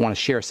want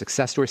to share a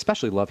success story,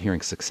 especially love hearing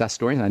success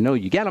stories. And I know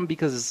you get them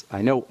because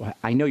I know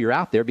you're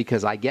out there,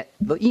 because I get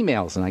the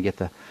emails and I get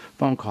the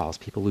phone calls.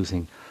 People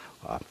losing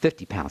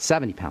 50 pounds,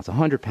 70 pounds,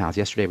 100 pounds.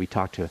 Yesterday we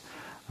talked to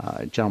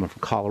a gentleman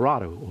from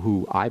Colorado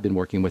who I've been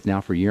working with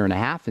now for a year and a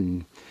half,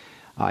 and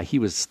he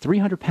was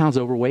 300 pounds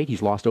overweight.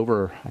 He's lost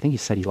over, I think he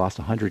said he lost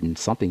 100 and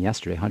something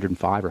yesterday,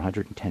 105 or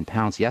 110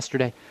 pounds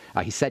yesterday.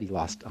 He said he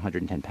lost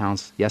 110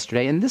 pounds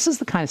yesterday. And this is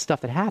the kind of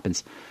stuff that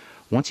happens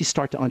once you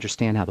start to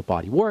understand how the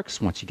body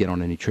works, once you get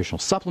on a nutritional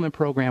supplement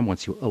program,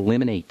 once you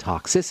eliminate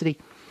toxicity,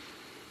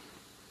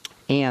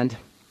 and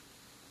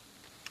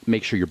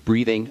make sure you're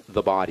breathing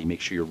the body,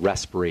 make sure you're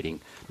respirating,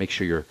 make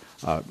sure you're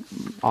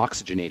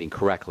oxygenating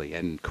correctly,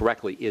 and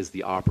correctly is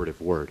the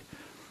operative word.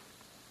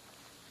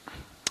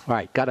 All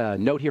right, got a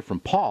note here from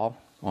Paul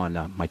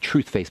on my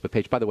Truth Facebook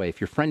page. By the way,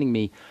 if you're friending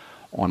me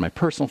on my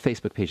personal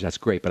Facebook page, that's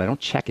great, but I don't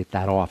check it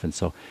that often,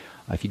 so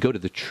if you go to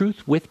the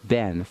Truth with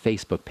Ben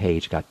Facebook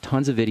page, got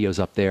tons of videos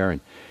up there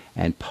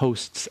and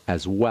posts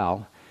as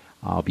well.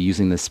 I'll be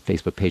using this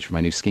Facebook page for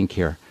my new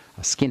skincare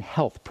skin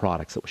health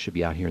products that should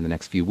be out here in the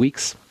next few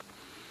weeks.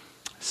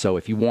 So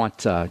if you want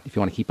to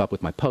keep up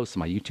with my posts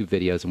and my YouTube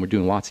videos, and we're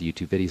doing lots of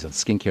YouTube videos on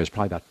skincare, there's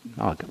probably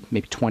about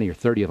maybe 20 or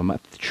 30 of them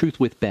at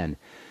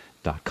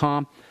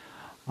truthwithben.com.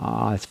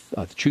 It's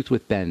The Truth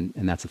with Ben,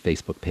 and that's a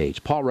Facebook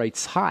page. Paul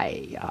writes,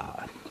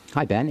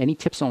 Hi Ben, any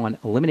tips on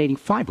eliminating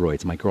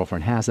fibroids? My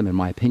girlfriend has them, in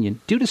my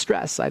opinion, due to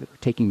stress. I'm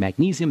taking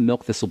magnesium,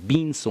 milk thistle,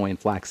 beans, soy, and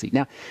flaxseed.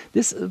 Now,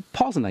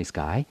 Paul's a nice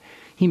guy.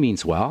 He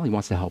means well. He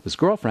wants to help his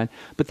girlfriend.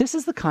 But this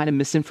is the kind of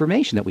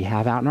misinformation that we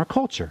have out in our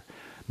culture.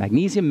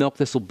 Magnesium, milk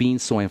thistle,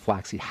 beans, soy, and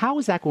flaxseed. How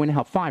is that going to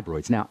help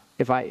fibroids? Now,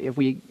 if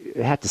we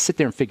had to sit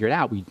there and figure it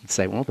out, we'd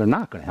say, well, they're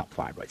not going to help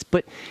fibroids.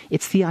 But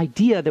it's the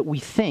idea that we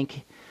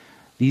think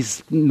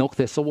these milk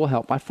thistle will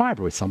help by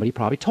fibroids. Somebody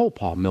probably told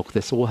Paul milk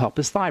thistle will help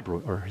his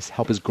fibroid or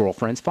help his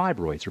girlfriend's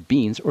fibroids, or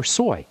beans or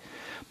soy.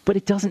 But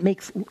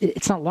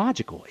it's not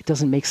logical. It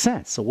doesn't make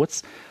sense. So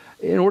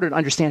in order to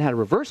understand how to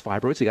reverse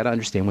fibroids, we got to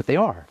understand what they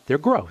are. They're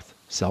growth,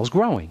 cells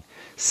growing.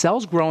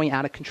 Cells growing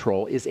out of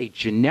control is a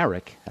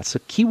generic, that's a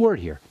key word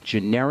here,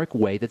 generic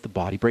way that the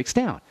body breaks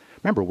down.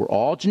 Remember, we're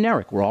all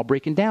generic. We're all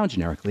breaking down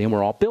generically, and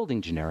we're all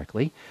building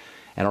generically.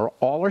 And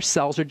all our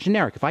cells are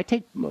generic. If I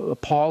take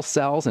Paul's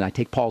cells, and I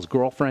take Paul's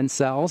girlfriend's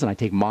cells, and I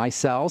take my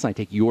cells, and I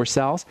take your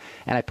cells,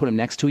 and I put them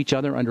next to each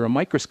other under a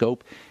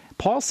microscope,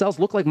 Paul's cells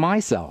look like my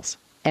cells,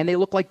 and they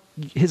look like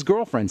his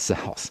girlfriend's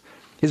cells.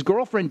 His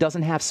girlfriend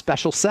doesn't have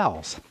special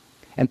cells,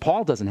 and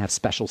Paul doesn't have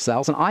special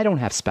cells, and I don't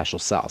have special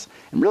cells.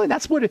 And really,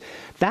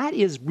 that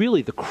is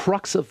really the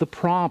crux of the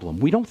problem.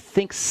 We don't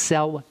think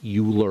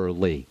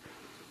cellularly.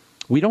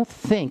 We don't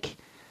think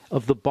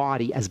of the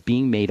body as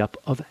being made up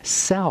of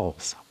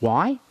cells.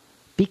 Why?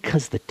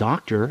 Because the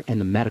doctor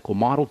and the medical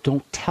model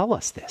don't tell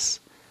us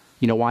this.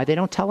 You know why they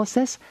don't tell us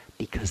this?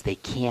 Because they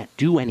can't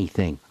do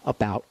anything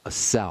about a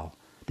cell.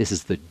 This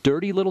is the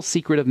dirty little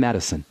secret of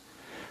medicine.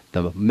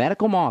 The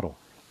medical model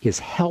is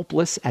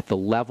helpless at the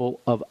level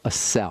of a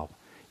cell.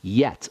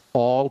 Yet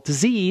all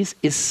disease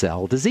is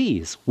cell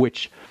disease,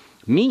 which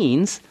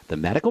means the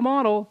medical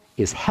model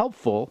is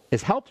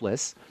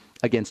helpless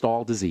against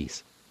all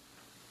disease.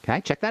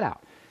 Okay, check that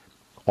out.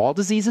 All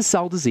disease is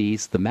cell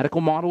disease. The medical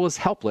model is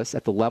helpless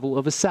at the level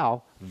of a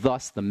cell.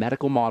 Thus, the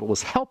medical model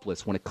is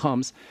helpless when it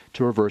comes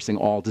to reversing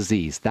all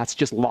disease. That's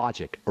just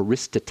logic,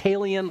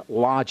 Aristotelian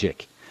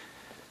logic.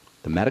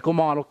 The medical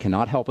model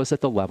cannot help us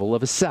at the level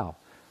of a cell.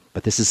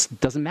 But this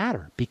doesn't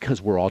matter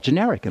because we're all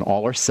generic and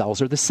all our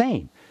cells are the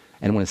same.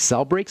 And when a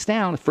cell breaks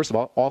down, first of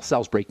all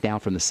cells break down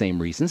from the same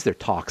reasons. They're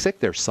toxic,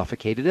 they're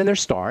suffocated, and they're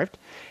starved.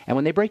 And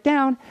when they break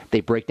down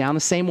the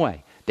same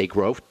way. They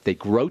grow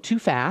too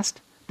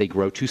fast. They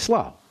grow too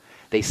slow.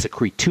 They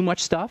secrete too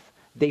much stuff.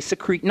 They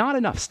secrete not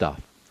enough stuff.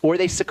 Or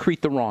they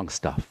secrete the wrong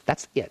stuff.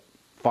 That's it.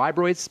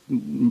 Fibroids,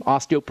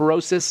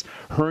 osteoporosis,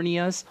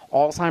 hernias,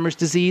 Alzheimer's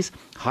disease,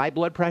 high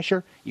blood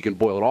pressure. You can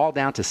boil it all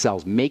down to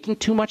cells making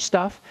too much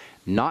stuff,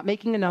 not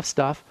making enough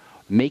stuff,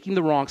 making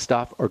the wrong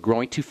stuff, or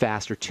growing too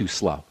fast or too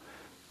slow.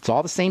 It's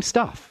all the same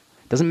stuff.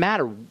 It doesn't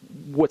matter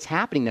what's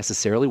happening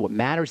necessarily. What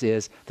matters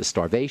is the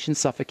starvation,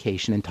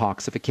 suffocation, and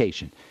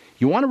toxification.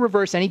 You want to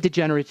reverse any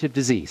degenerative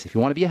disease. If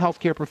you want to be a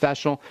healthcare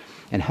professional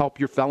and help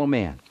your fellow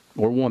man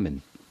or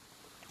woman,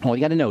 all you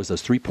got to know is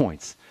those 3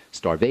 points: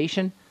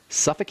 starvation,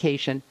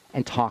 suffocation,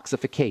 and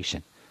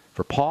toxification.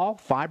 For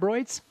Paul,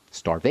 fibroids,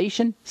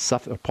 starvation,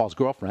 Paul's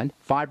girlfriend,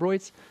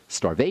 fibroids,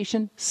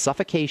 starvation,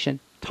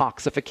 suffocation,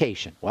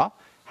 toxification. Well,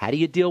 how do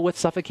you deal with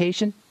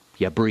suffocation?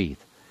 You breathe.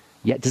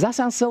 Yeah, does that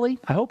sound silly?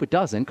 I hope it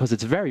doesn't, because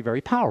it's very, very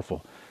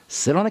powerful.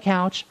 Sit on the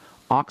couch,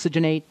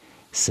 oxygenate,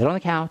 sit on the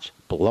couch,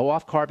 blow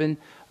off carbon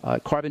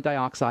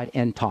dioxide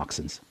and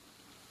toxins.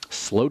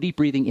 Slow, deep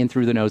breathing in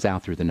through the nose,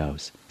 out through the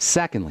nose.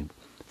 Secondly,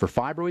 for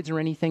fibroids or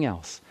anything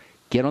else,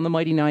 get on the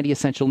Mighty 90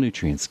 Essential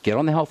Nutrients. Get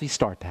on the Healthy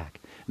Start Pack.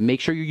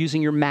 Make sure you're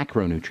using your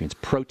macronutrients,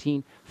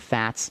 protein,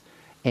 fats,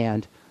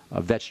 and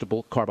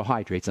vegetable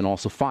carbohydrates, and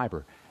also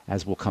fiber,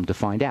 as we'll come to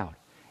find out.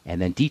 And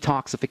then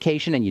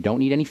detoxification, and you don't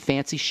need any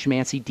fancy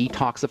schmancy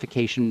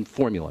detoxification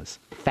formulas.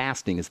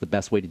 Fasting is the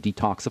best way to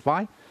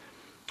detoxify.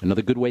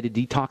 Another good way to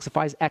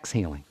detoxify is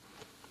exhaling.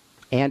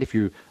 And if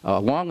you're,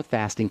 along with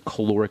fasting,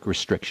 caloric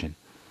restriction.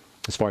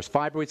 As far as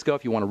fibroids go,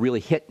 if you want to really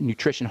hit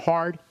nutrition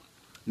hard,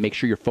 make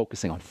sure you're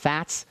focusing on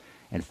fats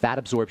and fat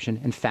absorption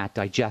and fat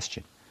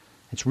digestion.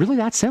 It's really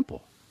that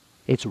simple.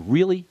 It's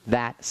really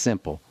that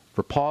simple.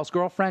 For Paul's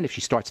girlfriend, if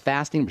she starts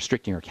fasting,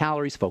 restricting her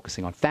calories,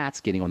 focusing on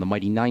fats, getting on the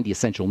Mighty 90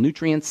 Essential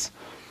Nutrients,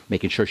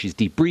 making sure she's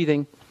deep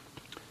breathing,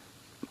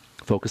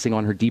 focusing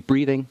on her deep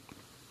breathing,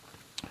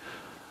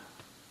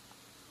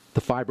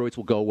 the fibroids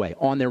will go away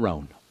on their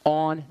own.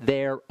 On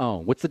their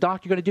own. What's the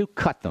doctor going to do?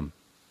 Cut them.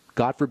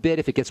 God forbid,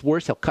 if it gets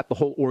worse, he'll cut the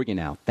whole organ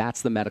out.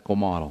 That's the medical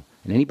model.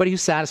 And anybody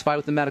who's satisfied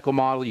with the medical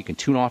model, you can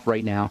tune off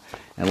right now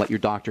and let your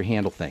doctor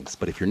handle things.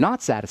 But if you're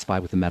not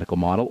satisfied with the medical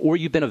model, or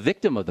you've been a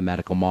victim of the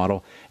medical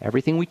model,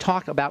 everything we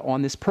talk about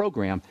on this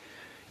program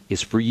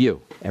is for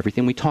you.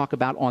 Everything we talk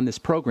about on this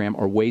program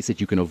are ways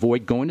that you can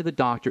avoid going to the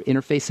doctor,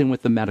 interfacing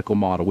with the medical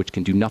model, which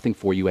can do nothing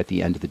for you at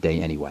the end of the day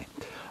anyway.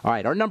 All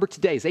right, our number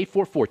today is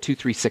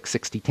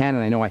 844-236-6010, and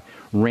I know I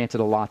ranted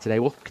a lot today.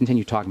 We'll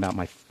continue talking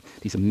about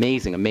these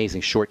amazing,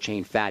 amazing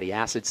short-chain fatty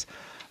acids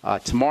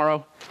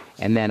tomorrow,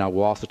 and then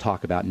we'll also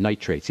talk about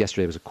nitrates.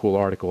 Yesterday was a cool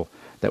article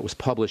that was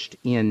published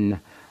in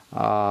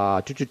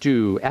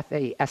FASEB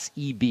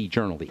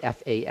Journal, the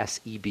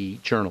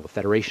FASEB Journal, the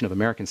Federation of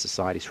American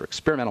Societies for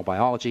Experimental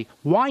Biology,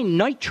 why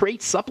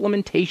nitrate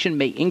supplementation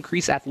may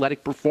increase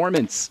athletic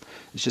performance.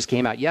 This just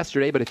came out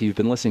yesterday, but if you've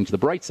been listening to The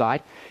Bright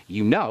Side,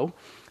 you know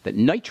that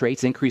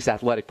nitrates increase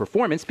athletic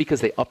performance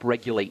because they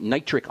upregulate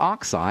nitric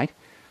oxide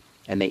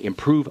and they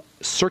improve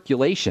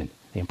circulation.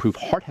 They improve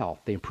heart health.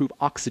 They improve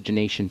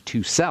oxygenation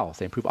to cells.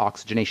 They improve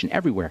oxygenation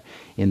everywhere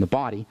in the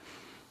body.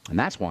 And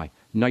that's why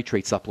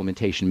nitrate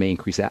supplementation may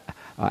increase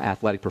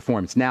athletic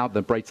performance. Now,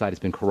 the bright side has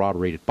been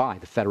corroborated by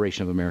the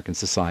Federation of American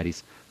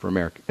Societies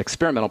for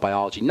Experimental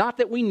Biology. Not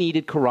that we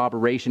needed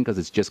corroboration because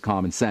it's just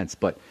common sense,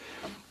 but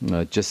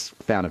just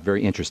found it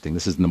very interesting.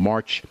 This is in the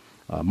March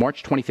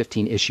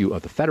 2015 issue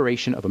of the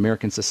Federation of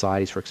American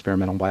Societies for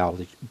Experimental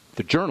Biology,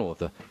 the Journal of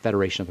the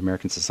Federation of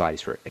American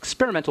Societies for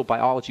Experimental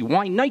Biology,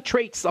 why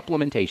nitrate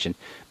supplementation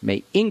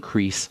may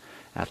increase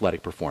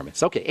athletic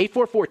performance. Okay,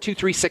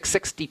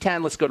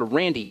 844-236-6010. Let's go to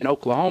Randy in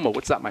Oklahoma.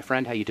 What's up, my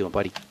friend? How you doing,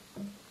 buddy?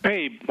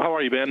 Hey, how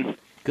are you, Ben?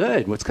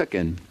 Good. What's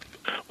cooking?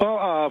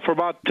 Well, for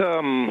about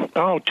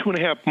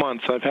 2.5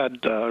 months, I've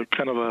had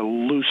kind of a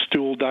loose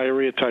stool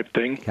diarrhea type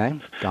thing. Okay,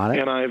 got it.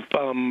 And I've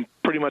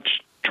pretty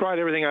much tried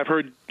everything I've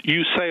heard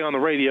you say on the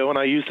radio, and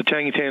I use the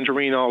Tangy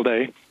Tangerine all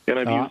day, and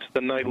I've used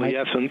the Nightly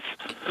Essence.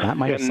 That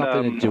might have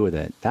something to do with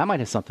it. That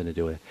might have something to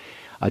do with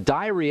it.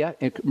 Diarrhea,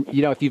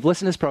 you know, if you've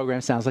listened to this program,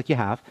 it sounds like you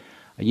have.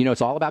 You know,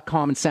 it's all about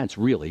common sense,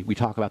 really. We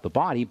talk about the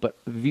body, but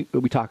we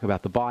talk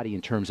about the body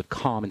in terms of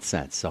common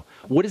sense. So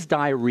what is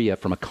diarrhea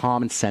from a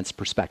common sense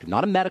perspective?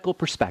 Not a medical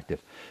perspective,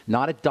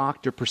 not a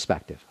doctor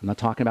perspective. I'm not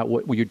talking about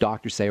what will your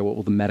doctor say or what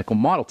will the medical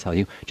model tell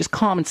you, just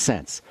common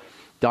sense.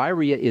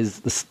 Diarrhea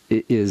is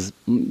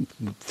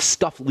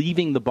stuff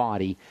leaving the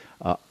body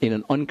in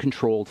an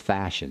uncontrolled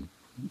fashion.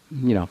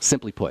 You know,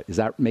 simply put, does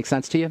that make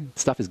sense to you?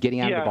 Stuff is getting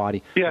out of the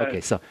body. Yeah.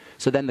 Okay, so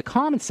then the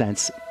common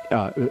sense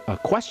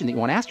question that you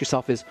want to ask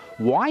yourself is,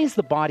 why is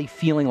the body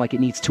feeling like it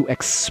needs to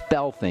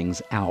expel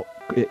things out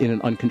in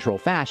an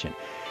uncontrolled fashion?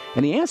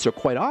 And the answer,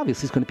 quite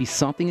obviously, is going to be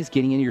something is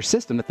getting into your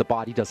system that the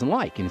body doesn't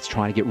like, and it's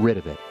trying to get rid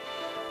of it.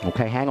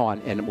 Okay, hang on,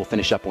 and we'll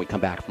finish up when we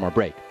come back from our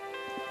break.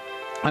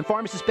 I'm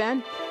Pharmacist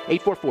Ben.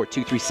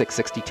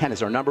 844-236-6010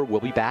 is our number. We'll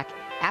be back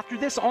after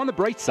this on The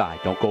Bright Side.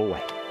 Don't go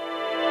away.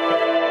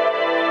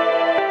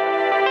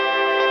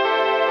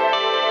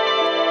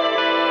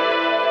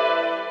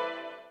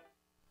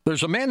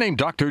 There's a man named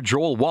Dr.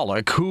 Joel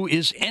Wallach who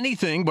is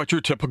anything but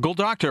your typical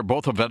doctor,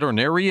 both a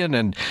veterinarian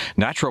and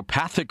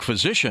naturopathic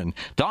physician.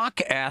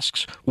 Doc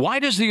asks, why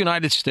does the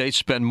United States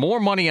spend more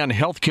money on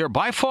health care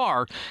by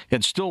far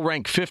and still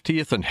rank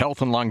 50th in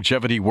health and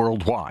longevity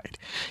worldwide?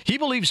 He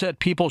believes that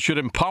people should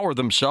empower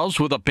themselves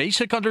with a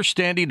basic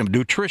understanding of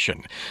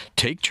nutrition,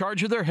 take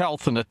charge of their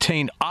health, and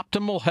attain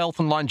optimal health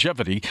and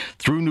longevity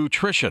through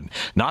nutrition,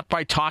 not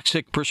by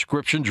toxic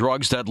prescription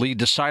drugs that lead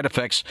to side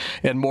effects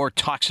and more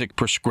toxic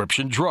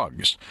prescription drugs.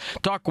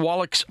 Doc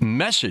Wallach's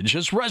message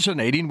is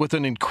resonating with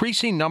an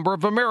increasing number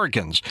of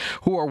Americans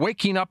who are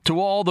waking up to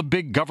all the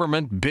big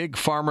government, big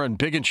pharma, and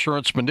big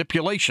insurance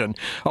manipulation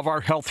of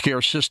our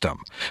healthcare system.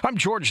 I'm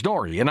George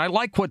Norrie, and I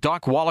like what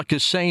Doc Wallach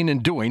is saying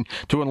and doing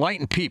to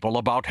enlighten people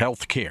about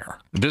health care.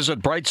 Visit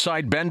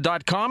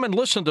brightsideben.com and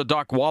listen to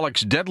Doc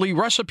Wallach's Deadly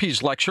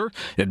Recipes lecture.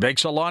 It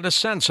makes a lot of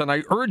sense, and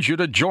I urge you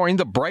to join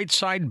the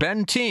Brightside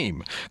Ben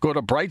team. Go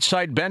to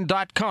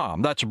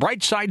brightsideben.com. That's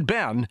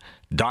brightsideben.com.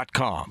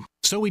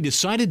 So we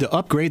decided to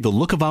upgrade the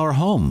look of our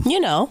home. You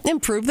know,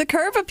 improve the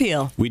curb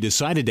appeal. We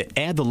decided to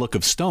add the look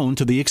of stone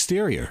to the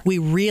exterior. We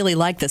really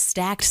like the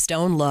stacked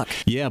stone look.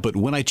 Yeah, but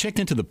when I checked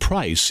into the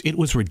price, it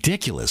was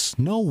ridiculous.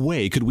 No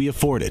way could we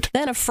afford it.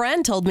 Then a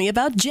friend told me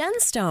about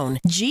Genstone.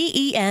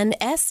 Genstone.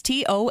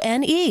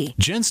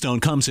 Genstone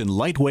comes in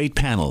lightweight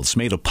panels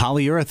made of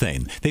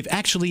polyurethane. They've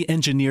actually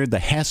engineered the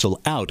hassle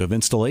out of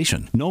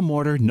installation. No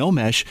mortar, no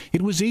mesh.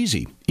 It was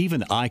easy.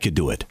 Even I could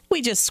do it.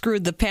 We just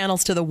screwed the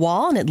panels to the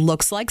wall and it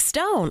looks like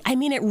stone. I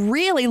mean, it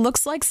really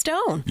looks like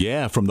stone.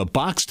 Yeah, from the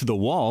box to the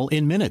wall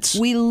in minutes.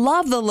 We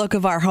love the look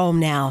of our home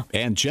now.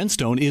 And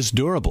Genstone is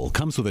durable,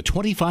 comes with a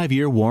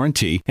 25-year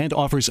warranty, and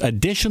offers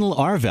additional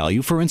R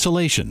value for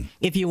insulation.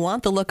 If you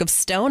want the look of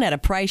stone at a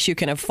price you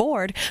can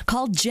afford,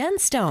 call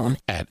Genstone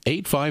at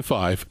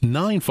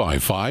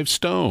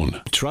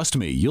 855-955-STONE. Trust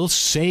me, you'll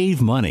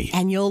save money.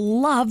 And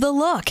you'll love the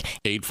look.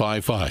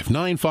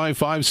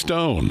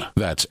 855-955-STONE.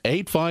 That's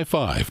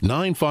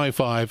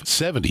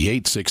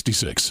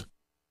 855-955-7866.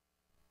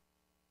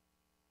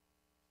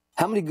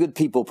 How many good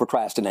people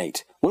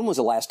procrastinate? When was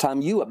the last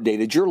time you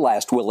updated your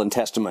last will and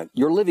testament,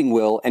 your living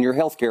will, and your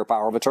healthcare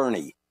power of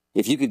attorney?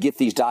 If you could get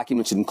these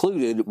documents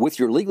included with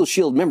your Legal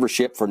Shield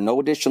membership for no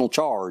additional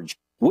charge,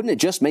 wouldn't it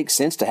just make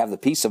sense to have the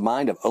peace of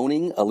mind of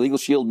owning a Legal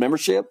Shield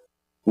membership?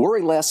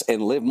 Worry less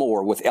and live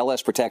more with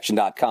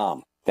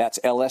lsprotection.com. That's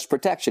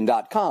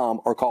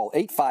lsprotection.com or call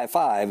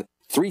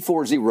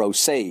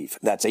 855-340-SAVE.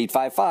 That's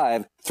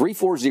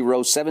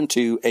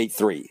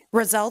 855-340-7283.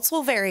 Results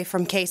will vary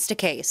from case to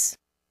case.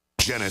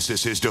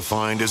 Genesis is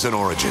defined as an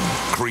origin,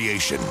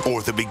 creation,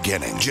 or the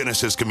beginning.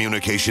 Genesis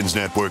Communications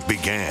Network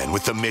began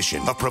with the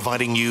mission of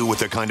providing you with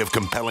the kind of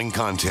compelling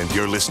content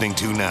you're listening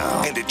to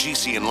now. And at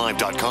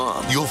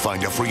GCNlive.com, you'll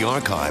find a free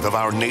archive of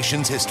our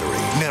nation's history,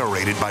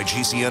 narrated by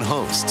GCN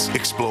hosts,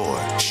 explored,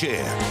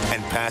 shared,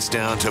 and passed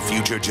down to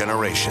future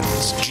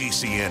generations.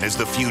 GCN is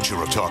the future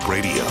of talk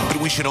radio,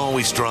 but we should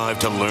always strive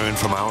to learn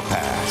from our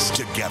past.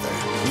 Together,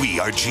 we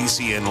are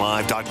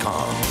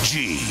GCNlive.com.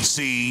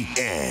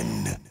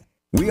 GCN.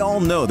 We all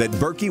know that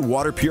Berkey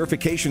Water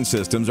Purification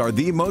Systems are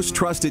the most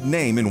trusted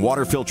name in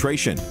water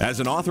filtration. As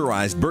an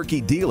authorized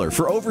Berkey dealer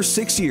for over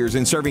 6 years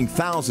and serving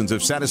thousands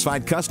of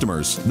satisfied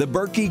customers, the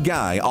Berkey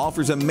Guy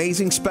offers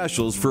amazing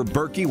specials for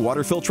Berkey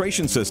water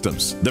filtration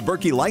systems. The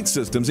Berkey Light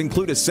systems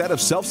include a set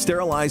of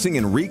self-sterilizing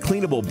and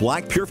recleanable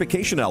black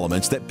purification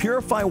elements that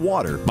purify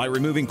water by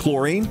removing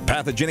chlorine,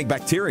 pathogenic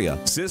bacteria,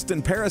 cysts,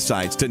 and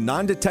parasites to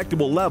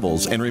non-detectable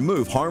levels and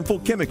remove harmful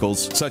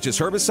chemicals such as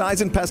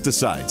herbicides and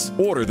pesticides.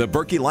 Order the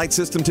Berkey Light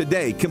system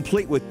today,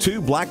 complete with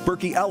 2 black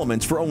Berkey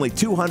elements for only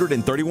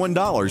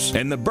 $231,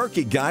 and the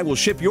Berkey Guy will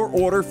ship your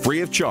order free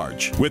of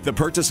charge. With the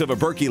purchase of a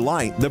Berkey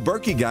Light, the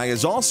Berkey Guy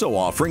is also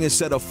offering a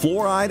set of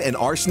fluoride and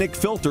arsenic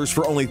filters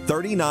for only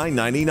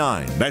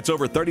 $39.99. That's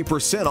over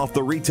 30% off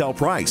the retail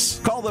price.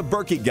 Call the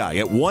Berkey Guy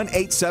at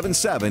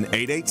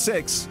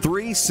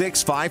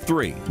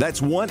 1-877-886-3653.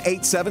 That's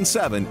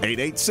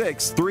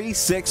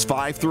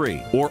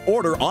 1-877-886-3653. Or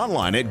order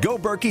online at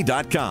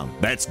goberkey.com.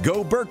 That's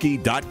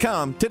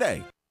goberkey.com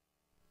today.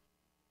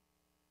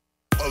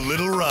 A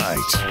little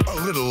right, a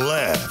little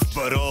left,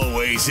 but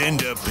always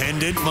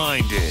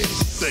independent-minded.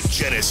 The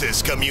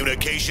Genesis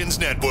Communications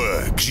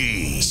Network,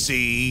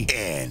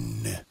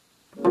 GCN.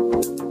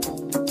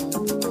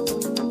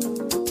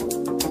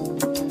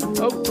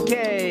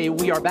 Okay,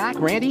 we are back.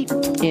 Randy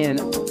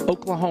in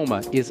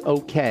Oklahoma is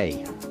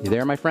okay. You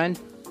there, my friend?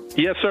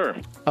 Yes, sir.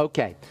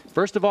 Okay.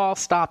 First of all,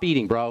 stop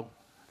eating, bro.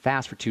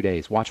 Fast for 2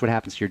 days. Watch what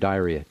happens to your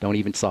diarrhea. Don't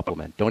even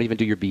supplement. Don't even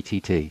do your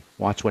BTT.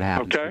 Watch what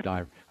happens to your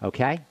diarrhea.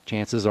 Okay?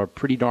 Chances are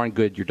pretty darn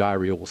good your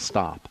diarrhea will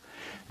stop.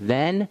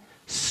 Then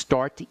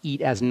start to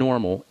eat as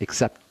normal,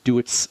 except do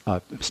it.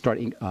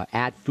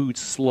 Add food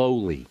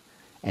slowly,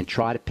 and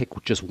try to pick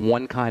just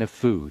one kind of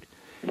food,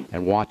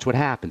 and watch what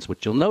happens.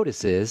 What you'll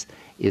notice is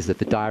that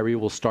the diarrhea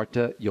will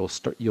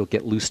you'll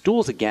get loose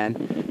stools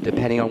again,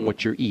 depending on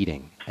what you're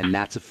eating, and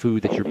that's a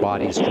food that your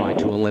body is trying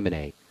to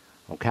eliminate.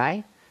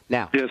 Okay?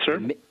 Now, yes, sir.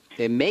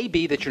 It may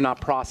be that you're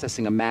not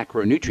processing a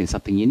macronutrient,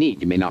 something you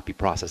need. You may not be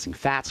processing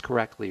fats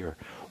correctly or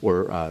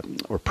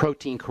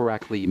protein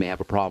correctly. You may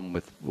have a problem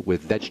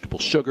with vegetable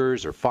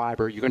sugars or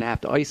fiber. You're going to have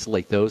to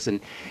isolate those.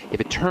 And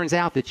if it turns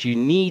out that you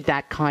need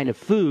that kind of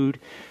food,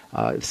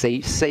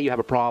 say you have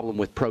a problem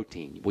with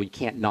protein. Well, you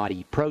can't not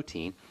eat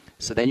protein.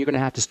 So then you're going to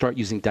have to start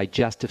using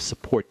digestive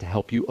support to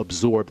help you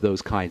absorb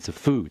those kinds of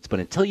foods. But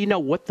until you know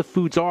what the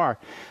foods are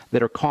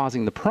that are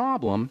causing the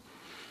problem,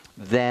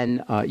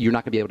 then you're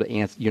not going to be able to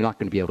answer. You're not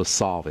going to be able to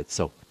solve it.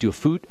 So do a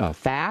food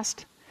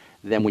fast.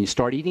 Then when you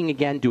start eating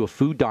again, do a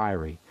food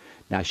diary.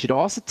 Now, I should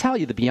also tell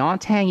you the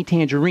Beyond Tangy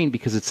Tangerine,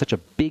 because it's such a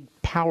big,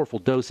 powerful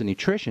dose of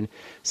nutrition,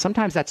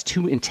 sometimes that's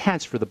too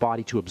intense for the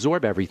body to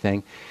absorb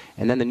everything,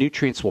 and then the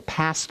nutrients will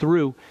pass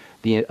through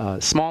the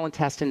small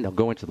intestine, they'll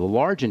go into the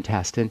large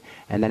intestine,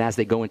 and then as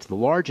they go into the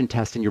large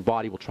intestine, your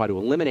body will try to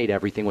eliminate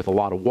everything with a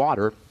lot of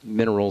water,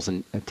 minerals,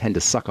 and tend to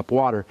suck up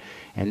water,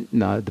 and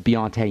the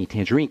Beyond Tangy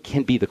Tangerine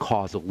can be the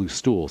cause of loose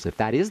stools. If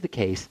that is the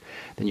case,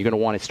 then you're going to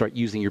want to start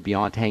using your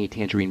Beyond Tangy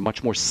Tangerine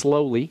much more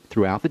slowly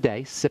throughout the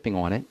day, sipping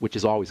on it, which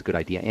is always a good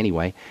idea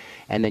anyway,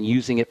 and then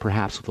using it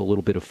perhaps with a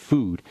little bit of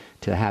food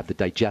to have the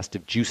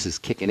digestive juices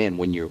kicking in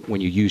when you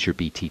use your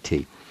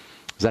BTT.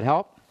 Does that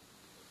help?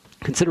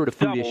 Consider it a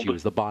food issue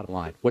is the bottom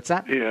line. What's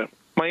that? Yeah.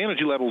 My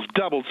energy level's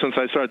doubled since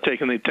I started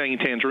taking the Tangy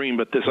Tangerine,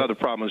 but this other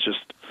problem has just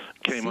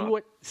came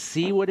up.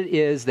 See what it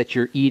is that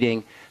you're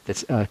eating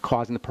that's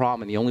causing the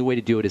problem, and the only way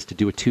to do it is to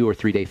do a 2 or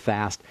 3 day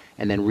fast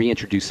and then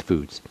reintroduce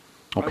foods.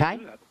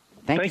 Okay?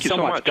 Thank you so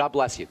much. God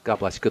bless you. God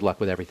bless you. Good luck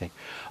with everything.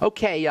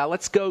 Okay,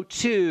 let's go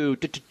to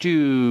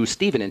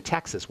Stephen in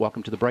Texas.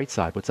 Welcome to the bright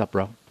side. What's up,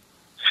 bro?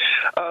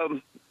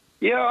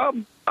 Yeah,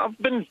 I've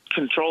been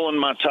controlling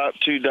my type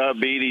 2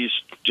 diabetes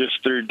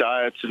just through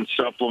diets and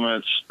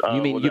supplements.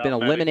 You mean you've been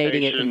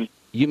eliminating it?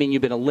 You mean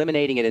you've been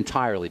eliminating it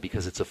entirely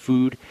because it's a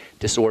food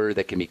disorder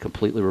that can be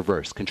completely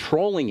reversed.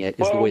 Controlling it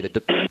is the way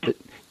that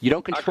you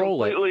don't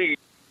control it.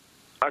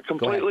 I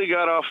completely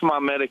got off my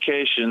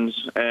medications,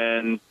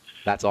 and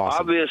that's awesome.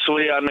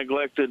 Obviously, I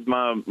neglected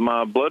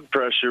my blood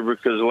pressure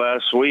because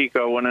last week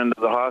I went into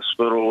the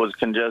hospital with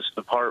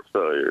congestive heart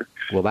failure.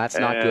 Well, that's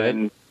not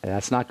good.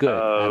 That's not good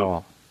at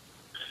all.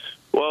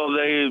 Well,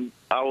 they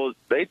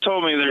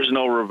told me there's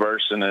no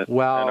reversing it.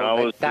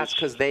 Well, that's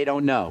because they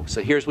don't know.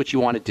 So here's what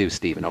you want to do,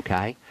 Stephen,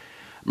 okay?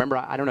 Remember,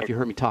 I don't know if you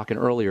heard me talking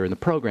earlier in the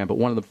program, but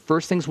one of the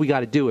first things we got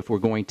to do if we're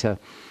going to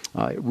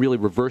really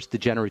reverse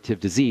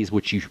degenerative disease,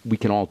 which we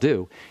can all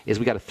do, is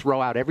we got to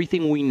throw out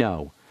everything we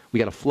know. We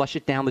got to flush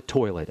it down the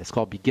toilet. It's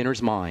called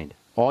beginner's mind.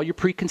 All your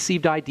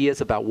preconceived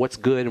ideas about what's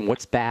good and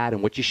what's bad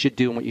and what you should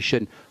do and what you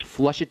shouldn't,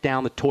 flush it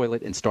down the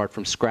toilet and start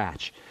from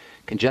scratch.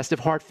 Congestive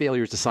heart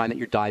failure is a sign that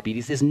your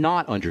diabetes is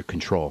not under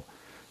control.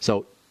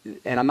 So,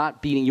 and I'm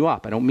not beating you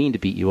up. I don't mean to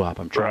beat you up.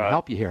 I'm trying to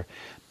help you here.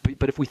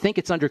 But if we think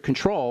it's under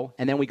control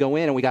and then we go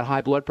in and we got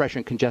high blood pressure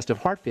and congestive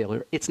heart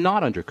failure, it's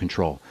not under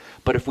control.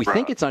 But if we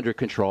think it's under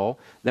control,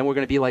 then we're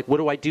going to be like, what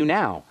do I do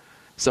now?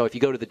 So if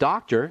you go to the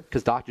doctor,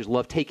 because doctors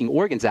love taking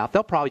organs out,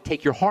 they'll probably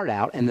take your heart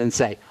out and then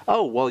say,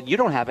 oh, well, you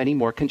don't have any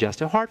more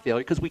congestive heart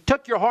failure because we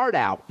took your heart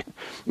out.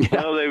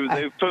 Well,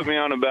 they've put me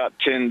on about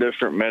 10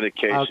 different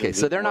medications. Okay,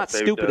 so they're not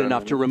stupid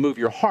enough to remove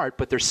your heart,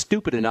 but they're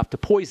stupid enough to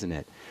poison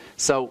it.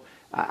 So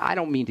I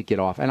don't mean to get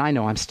off, and I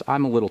know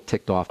I'm a little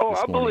ticked off. Oh,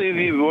 I believe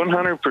you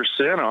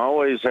 100%. I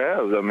always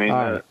have. I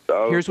mean,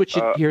 here's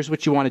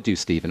what you want to do,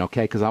 Stephen.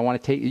 Okay, because I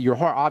want to take your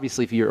heart.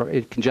 Obviously, if you're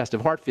in congestive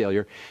heart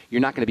failure,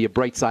 you're not going to be a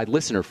bright side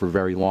listener for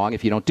very long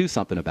if you don't do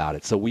something about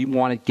it. So we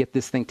want to get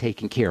this thing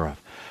taken care of.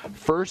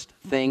 First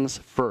things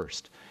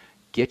first.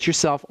 Get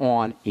yourself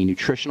on a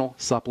nutritional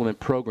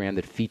supplement program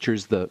that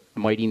features the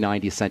Mighty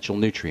 90 essential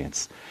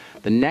nutrients.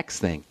 The next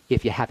thing,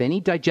 if you have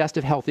any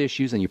digestive health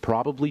issues, and you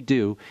probably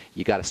do,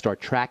 you got to start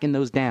tracking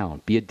those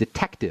down. Be a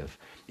detective,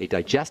 a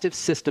digestive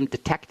system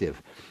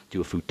detective.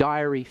 Do a food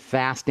diary,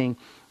 fasting,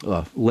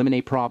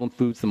 eliminate problem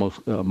foods.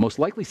 The most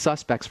likely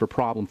suspects for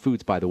problem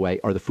foods, by the way,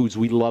 are the foods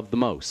we love the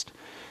most.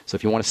 So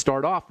if you want to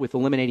start off with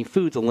eliminating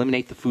foods,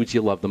 eliminate the foods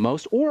you love the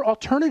most, or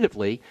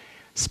alternatively,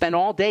 spend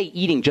all day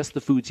eating just the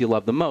foods you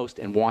love the most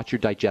and watch your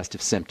digestive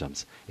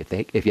symptoms.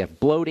 If you have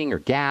bloating or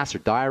gas or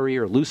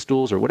diarrhea or loose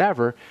stools or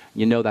whatever,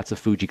 you know that's a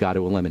food you got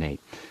to eliminate.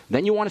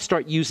 Then you want to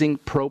start using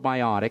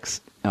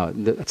probiotics.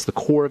 That's the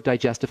core of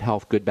digestive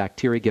health, good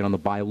bacteria. Get on the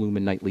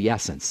Biolumin Nightly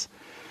Essence.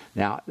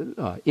 Now,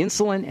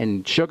 insulin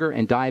and sugar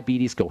and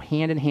diabetes go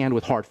hand in hand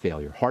with heart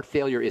failure. Heart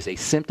failure is a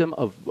symptom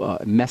of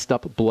messed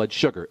up blood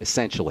sugar,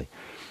 essentially.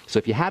 So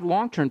if you had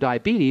long-term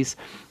diabetes,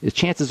 the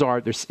chances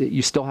are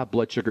you still have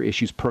blood sugar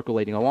issues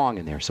percolating along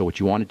in there. So what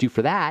you want to do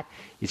for that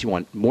is you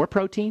want more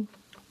protein,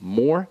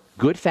 more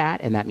good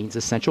fat, and that means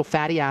essential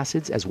fatty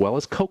acids, as well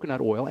as coconut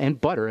oil and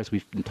butter, as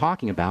we've been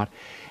talking about,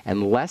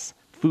 and less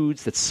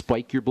foods that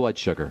spike your blood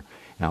sugar.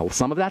 Now,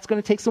 some of that's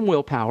going to take some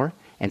willpower,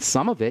 and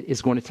some of it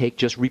is going to take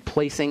just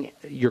replacing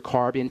your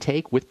carb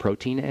intake with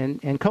protein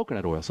and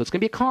coconut oil. So it's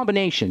going to be a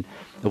combination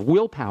of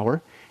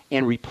willpower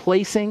and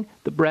replacing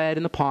the bread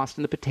and the pasta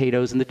and the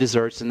potatoes and the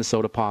desserts and the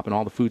soda pop and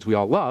all the foods we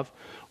all love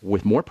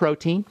with more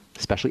protein,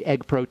 especially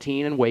egg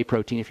protein and whey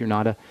protein if you're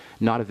not a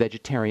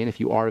vegetarian. If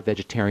you are a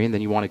vegetarian,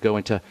 then you want to go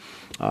into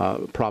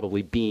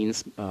probably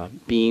beans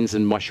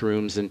and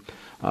mushrooms and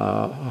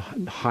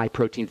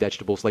high-protein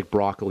vegetables like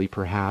broccoli,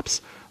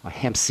 perhaps.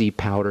 Hemp seed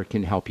powder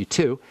can help you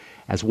too,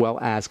 as well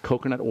as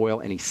coconut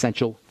oil and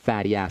essential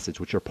fatty acids,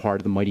 which are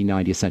part of the Mighty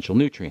 90 essential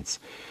nutrients.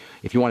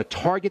 If you want to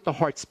target the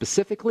heart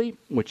specifically,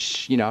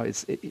 which,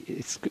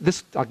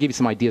 this, I'll give you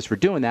some ideas for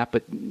doing that,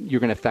 but you're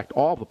going to affect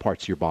all the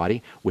parts of your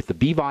body with the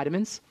B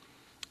vitamins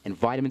and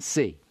vitamin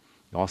C.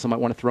 You also might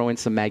want to throw in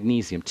some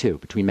magnesium, too.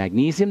 Between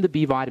magnesium, the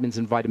B vitamins,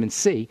 and vitamin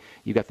C,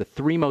 you've got the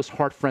three of the most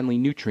heart-friendly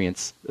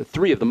nutrients,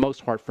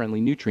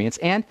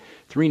 and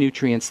three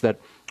nutrients that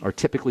are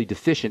typically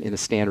deficient in the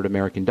standard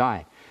American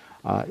diet.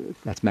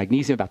 That's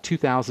magnesium, about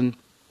 2,000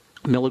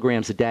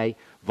 milligrams a day,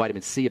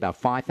 vitamin C about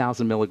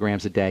 5,000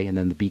 milligrams a day, and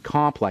then the B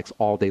complex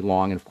all day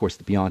long. And of course,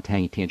 the Beyond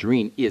Tangy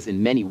Tangerine is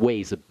in many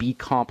ways a B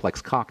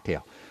complex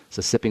cocktail.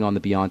 So sipping on the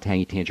Beyond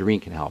Tangy Tangerine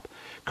can help.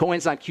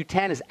 Coenzyme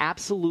Q10 is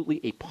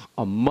absolutely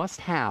a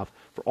must-have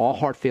for all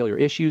heart failure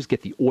issues.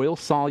 Get the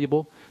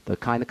oil-soluble, the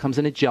kind that comes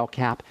in a gel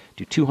cap.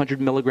 Do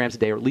 200 milligrams a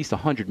day, or at least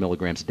 100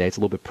 milligrams a day. It's a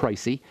little bit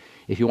pricey.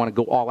 If you want to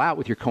go all out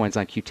with your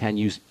Coenzyme Q10,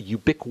 use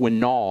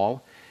ubiquinol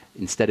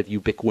instead of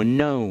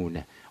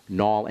ubiquinone.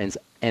 Nol ends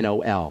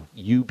N-O-L.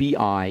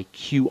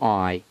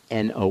 U-B-I-Q-I-N-O-L.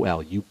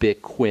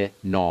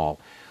 Ubiquinol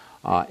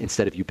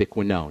instead of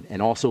ubiquinone.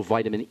 And also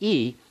vitamin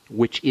E,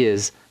 which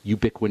is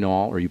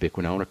ubiquinol or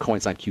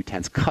coenzyme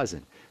Q10's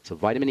cousin. So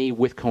vitamin E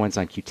with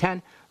coenzyme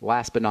Q10.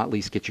 Last but not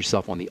least, get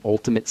yourself on the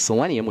ultimate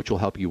selenium, which will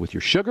help you with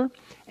your sugar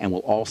and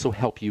will also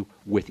help you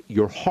with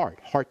your heart.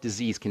 Heart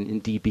disease can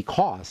indeed be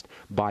caused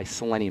by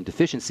selenium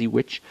deficiency,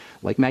 which,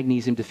 like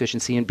magnesium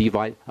deficiency and B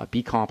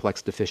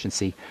complex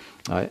deficiency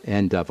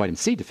and vitamin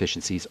C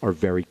deficiencies, are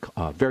very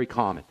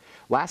common.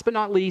 Last but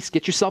not least,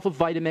 get yourself a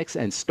Vitamix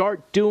and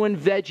start doing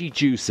veggie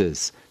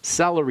juices,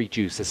 celery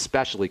juice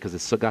especially, because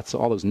it's got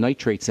all those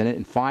nitrates in it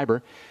and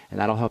fiber, and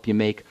that'll help you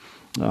make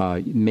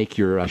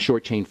your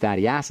short-chain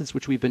fatty acids,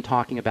 which we've been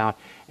talking about,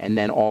 and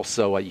then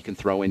also you can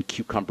throw in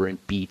cucumber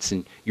and beets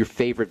and your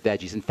favorite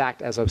veggies. In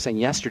fact, as I was saying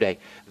yesterday,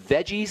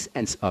 veggies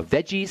and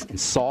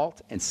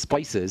salt and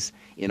spices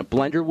in a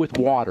blender with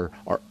water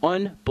are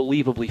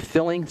unbelievably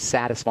filling,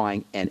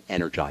 satisfying, and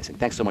energizing.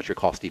 Thanks so much for your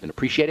call, Stephen.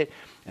 Appreciate it,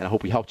 and I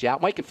hope we helped you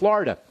out. Mike in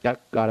Florida, got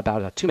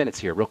about 2 minutes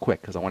here, real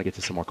quick, because I want to get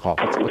to some more calls.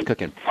 What's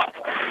cooking?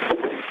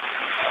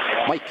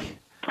 Mike?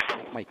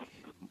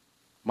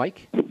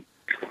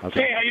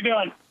 Okay. Hey, how you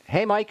doing?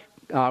 Hey, Mike.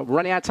 We're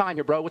running out of time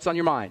here, bro. What's on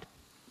your mind?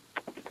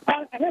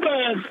 I have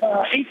a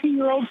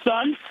 18-year-old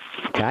son.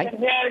 Okay. And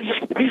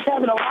he's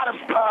having a lot of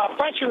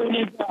pressure in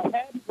his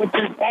head, which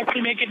is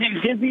actually making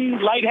him dizzy,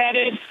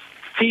 lightheaded.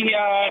 He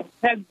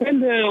has been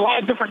to a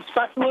lot of different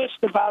specialists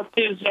about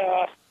his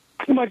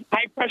too much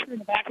eye pressure in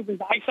the back of his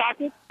eye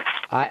socket.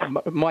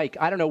 Mike,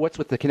 I don't know what's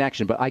with the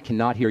connection, but I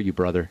cannot hear you,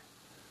 brother.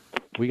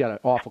 We got an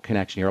awful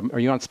connection here. Are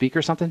you on speaker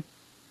or something?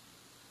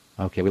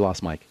 Okay, we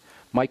lost Mike.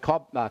 Mike,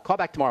 call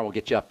back tomorrow. We'll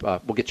get you up.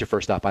 We'll get you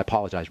first up. I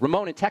apologize.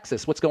 Ramon in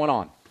Texas, what's going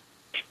on?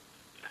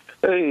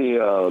 Hey,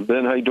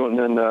 Ben, how you doing?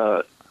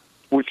 And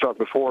we've talked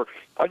before.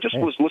 I just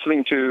was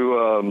listening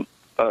to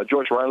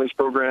Joyce Riley's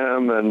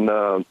program, and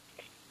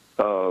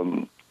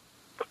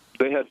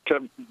they had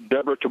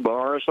Deborah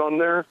Tabaris on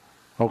there.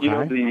 Okay. You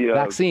know, the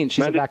vaccine.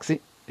 She's a vaccine.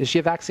 Is she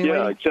a vaccine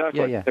Yeah, lady?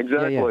 exactly. Yeah.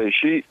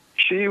 Exactly.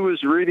 She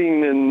was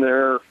reading in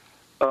there.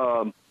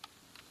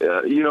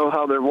 You know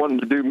how they're wanting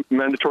to do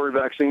mandatory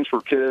vaccines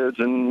for kids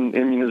and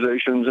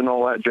immunizations and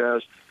all that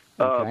jazz.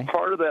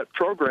 Part of that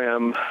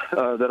program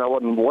that I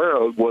wasn't aware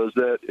of was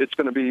that it's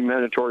going to be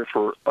mandatory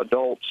for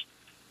adults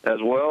as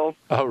well.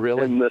 Oh,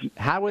 really?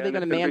 How are they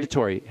going to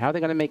mandatory? How are they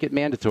going to make it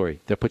mandatory?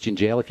 They'll put you in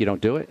jail if you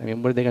don't do it? I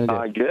mean, what are they going to do?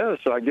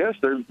 I guess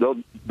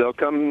they'll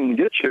come and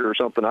get you or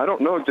something. I don't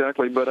know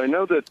exactly, but I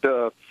know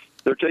that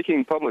they're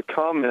taking public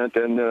comment,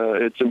 and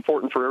it's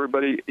important for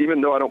everybody.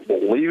 Even though I don't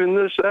believe in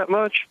this that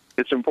much,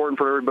 it's important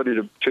for everybody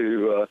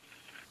to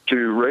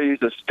raise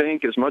the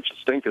stink as much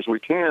stink as we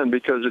can,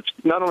 because it's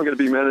not only going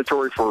to be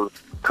mandatory for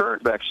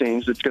current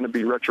vaccines, it's going to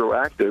be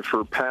retroactive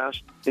for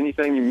past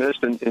anything you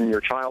missed in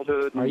your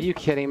childhood. Are you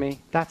kidding me?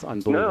 That's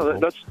unbelievable. No,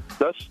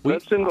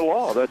 that's in the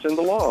law. That's in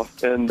the law.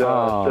 And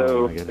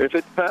so if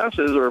it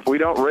passes, or if we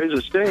don't raise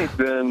the stink,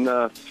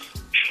 then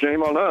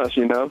shame on us,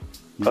 you know.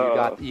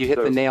 You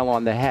hit the nail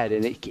on the head,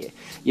 and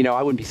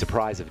I wouldn't be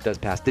surprised if it does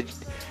pass. Did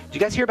you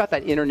guys hear about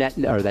that internet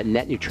or that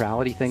net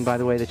neutrality thing, by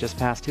the way, that just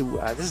passed too?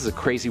 This is a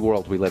crazy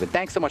world we live in.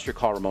 Thanks so much for your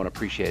call, Ramon.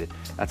 Appreciate it.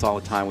 That's all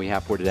the time we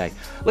have for today.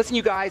 Listen,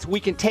 you guys, we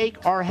can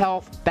take our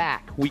health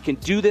back. We can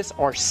do this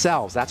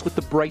ourselves. That's what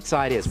the bright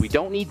side is. We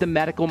don't need the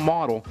medical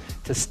model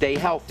to stay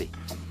healthy.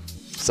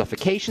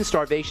 Suffocation,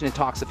 starvation, and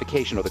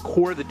toxification are the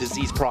core of the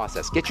disease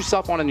process. Get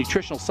yourself on a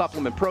nutritional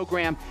supplement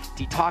program.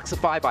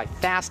 Detoxify by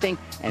fasting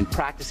and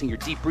practicing your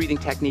deep breathing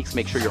techniques.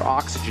 Make sure you're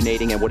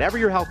oxygenating, and whatever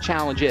your health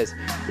challenge is,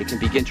 it can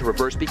begin to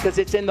reverse because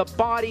it's in the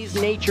body's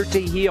nature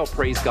to heal.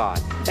 Praise God.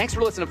 Thanks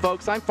for listening,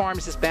 folks. I'm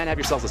Pharmacist Ben. Have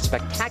yourselves a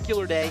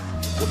spectacular day.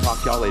 We'll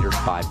talk to y'all later.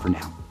 Bye for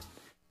now.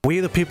 We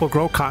the people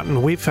grow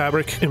cotton, weave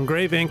fabric,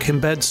 engrave ink,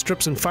 embed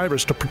strips and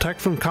fibers to protect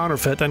from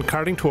counterfeit, then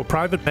carting to a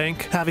private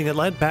bank, having it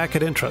lent back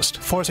at interest,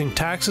 forcing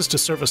taxes to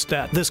service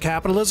debt. This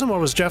capitalism, or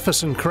was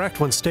Jefferson correct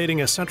when stating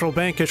a central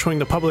bank issuing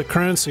the public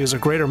currency is a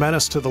greater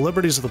menace to the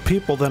liberties of the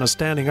people than a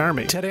standing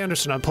army? Ted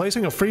Anderson, I'm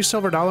placing a free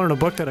silver dollar in a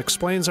book that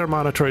explains our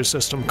monetary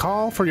system.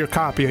 Call for your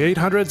copy,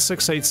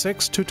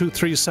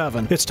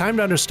 800-686-2237. It's time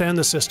to understand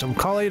the system.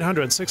 Call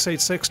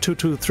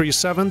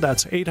 800-686-2237.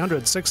 That's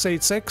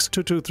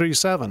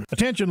 800-686-2237.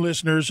 Attention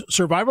listeners,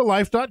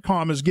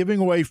 SurvivalLife.com is giving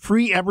away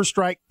free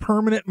EverStrike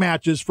permanent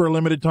matches for a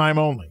limited time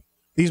only.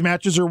 These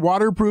matches are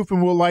waterproof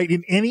and will light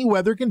in any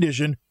weather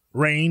condition,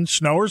 rain,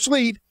 snow, or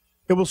sleet.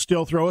 It will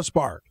still throw a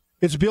spark.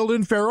 Its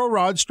built-in ferro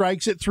rod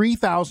strikes at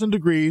 3,000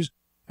 degrees,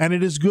 and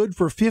it is good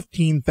for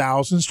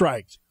 15,000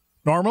 strikes.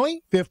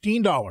 Normally,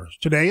 $15.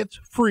 Today,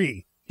 it's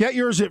free. Get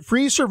yours at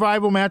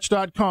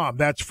freesurvivalmatch.com.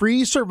 That's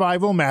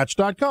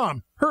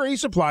freesurvivalmatch.com. Hurry,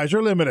 supplies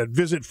are limited.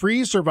 Visit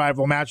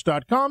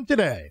freesurvivalmatch.com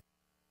today.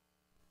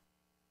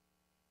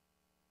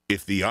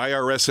 If the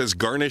IRS has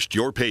garnished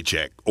your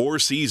paycheck or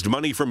seized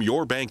money from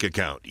your bank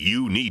account,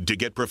 you need to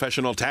get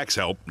professional tax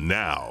help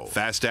now.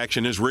 Fast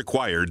action is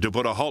required to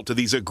put a halt to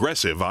these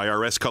aggressive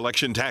IRS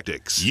collection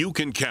tactics. You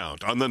can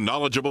count on the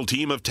knowledgeable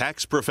team of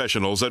tax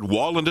professionals at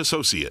Wall &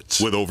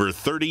 Associates. With over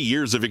 30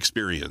 years of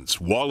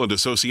experience, Wall &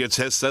 Associates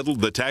has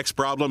settled the tax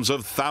problems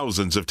of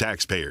thousands of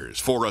taxpayers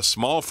for a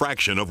small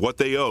fraction of what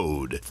they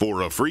owed.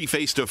 For a free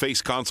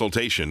face-to-face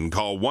consultation,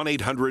 call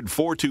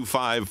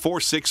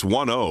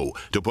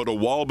 1-800-425-4610 to put a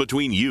wall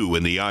between you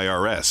and the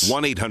IRS.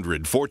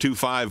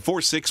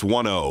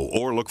 1-800-425-4610,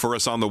 or look for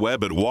us on the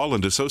web at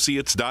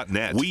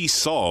wallandassociates.net. We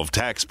solve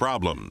tax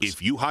problems.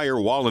 If you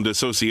hire Wall &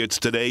 Associates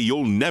today,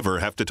 you'll never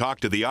have to talk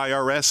to the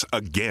IRS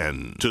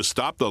again. To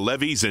stop the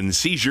levies and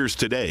seizures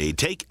today,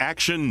 take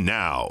action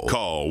now.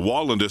 Call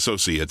Wall &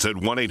 Associates at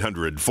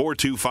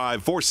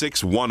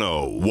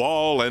 1-800-425-4610.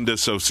 Wall &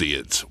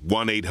 Associates,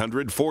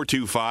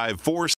 1-800-425-4610.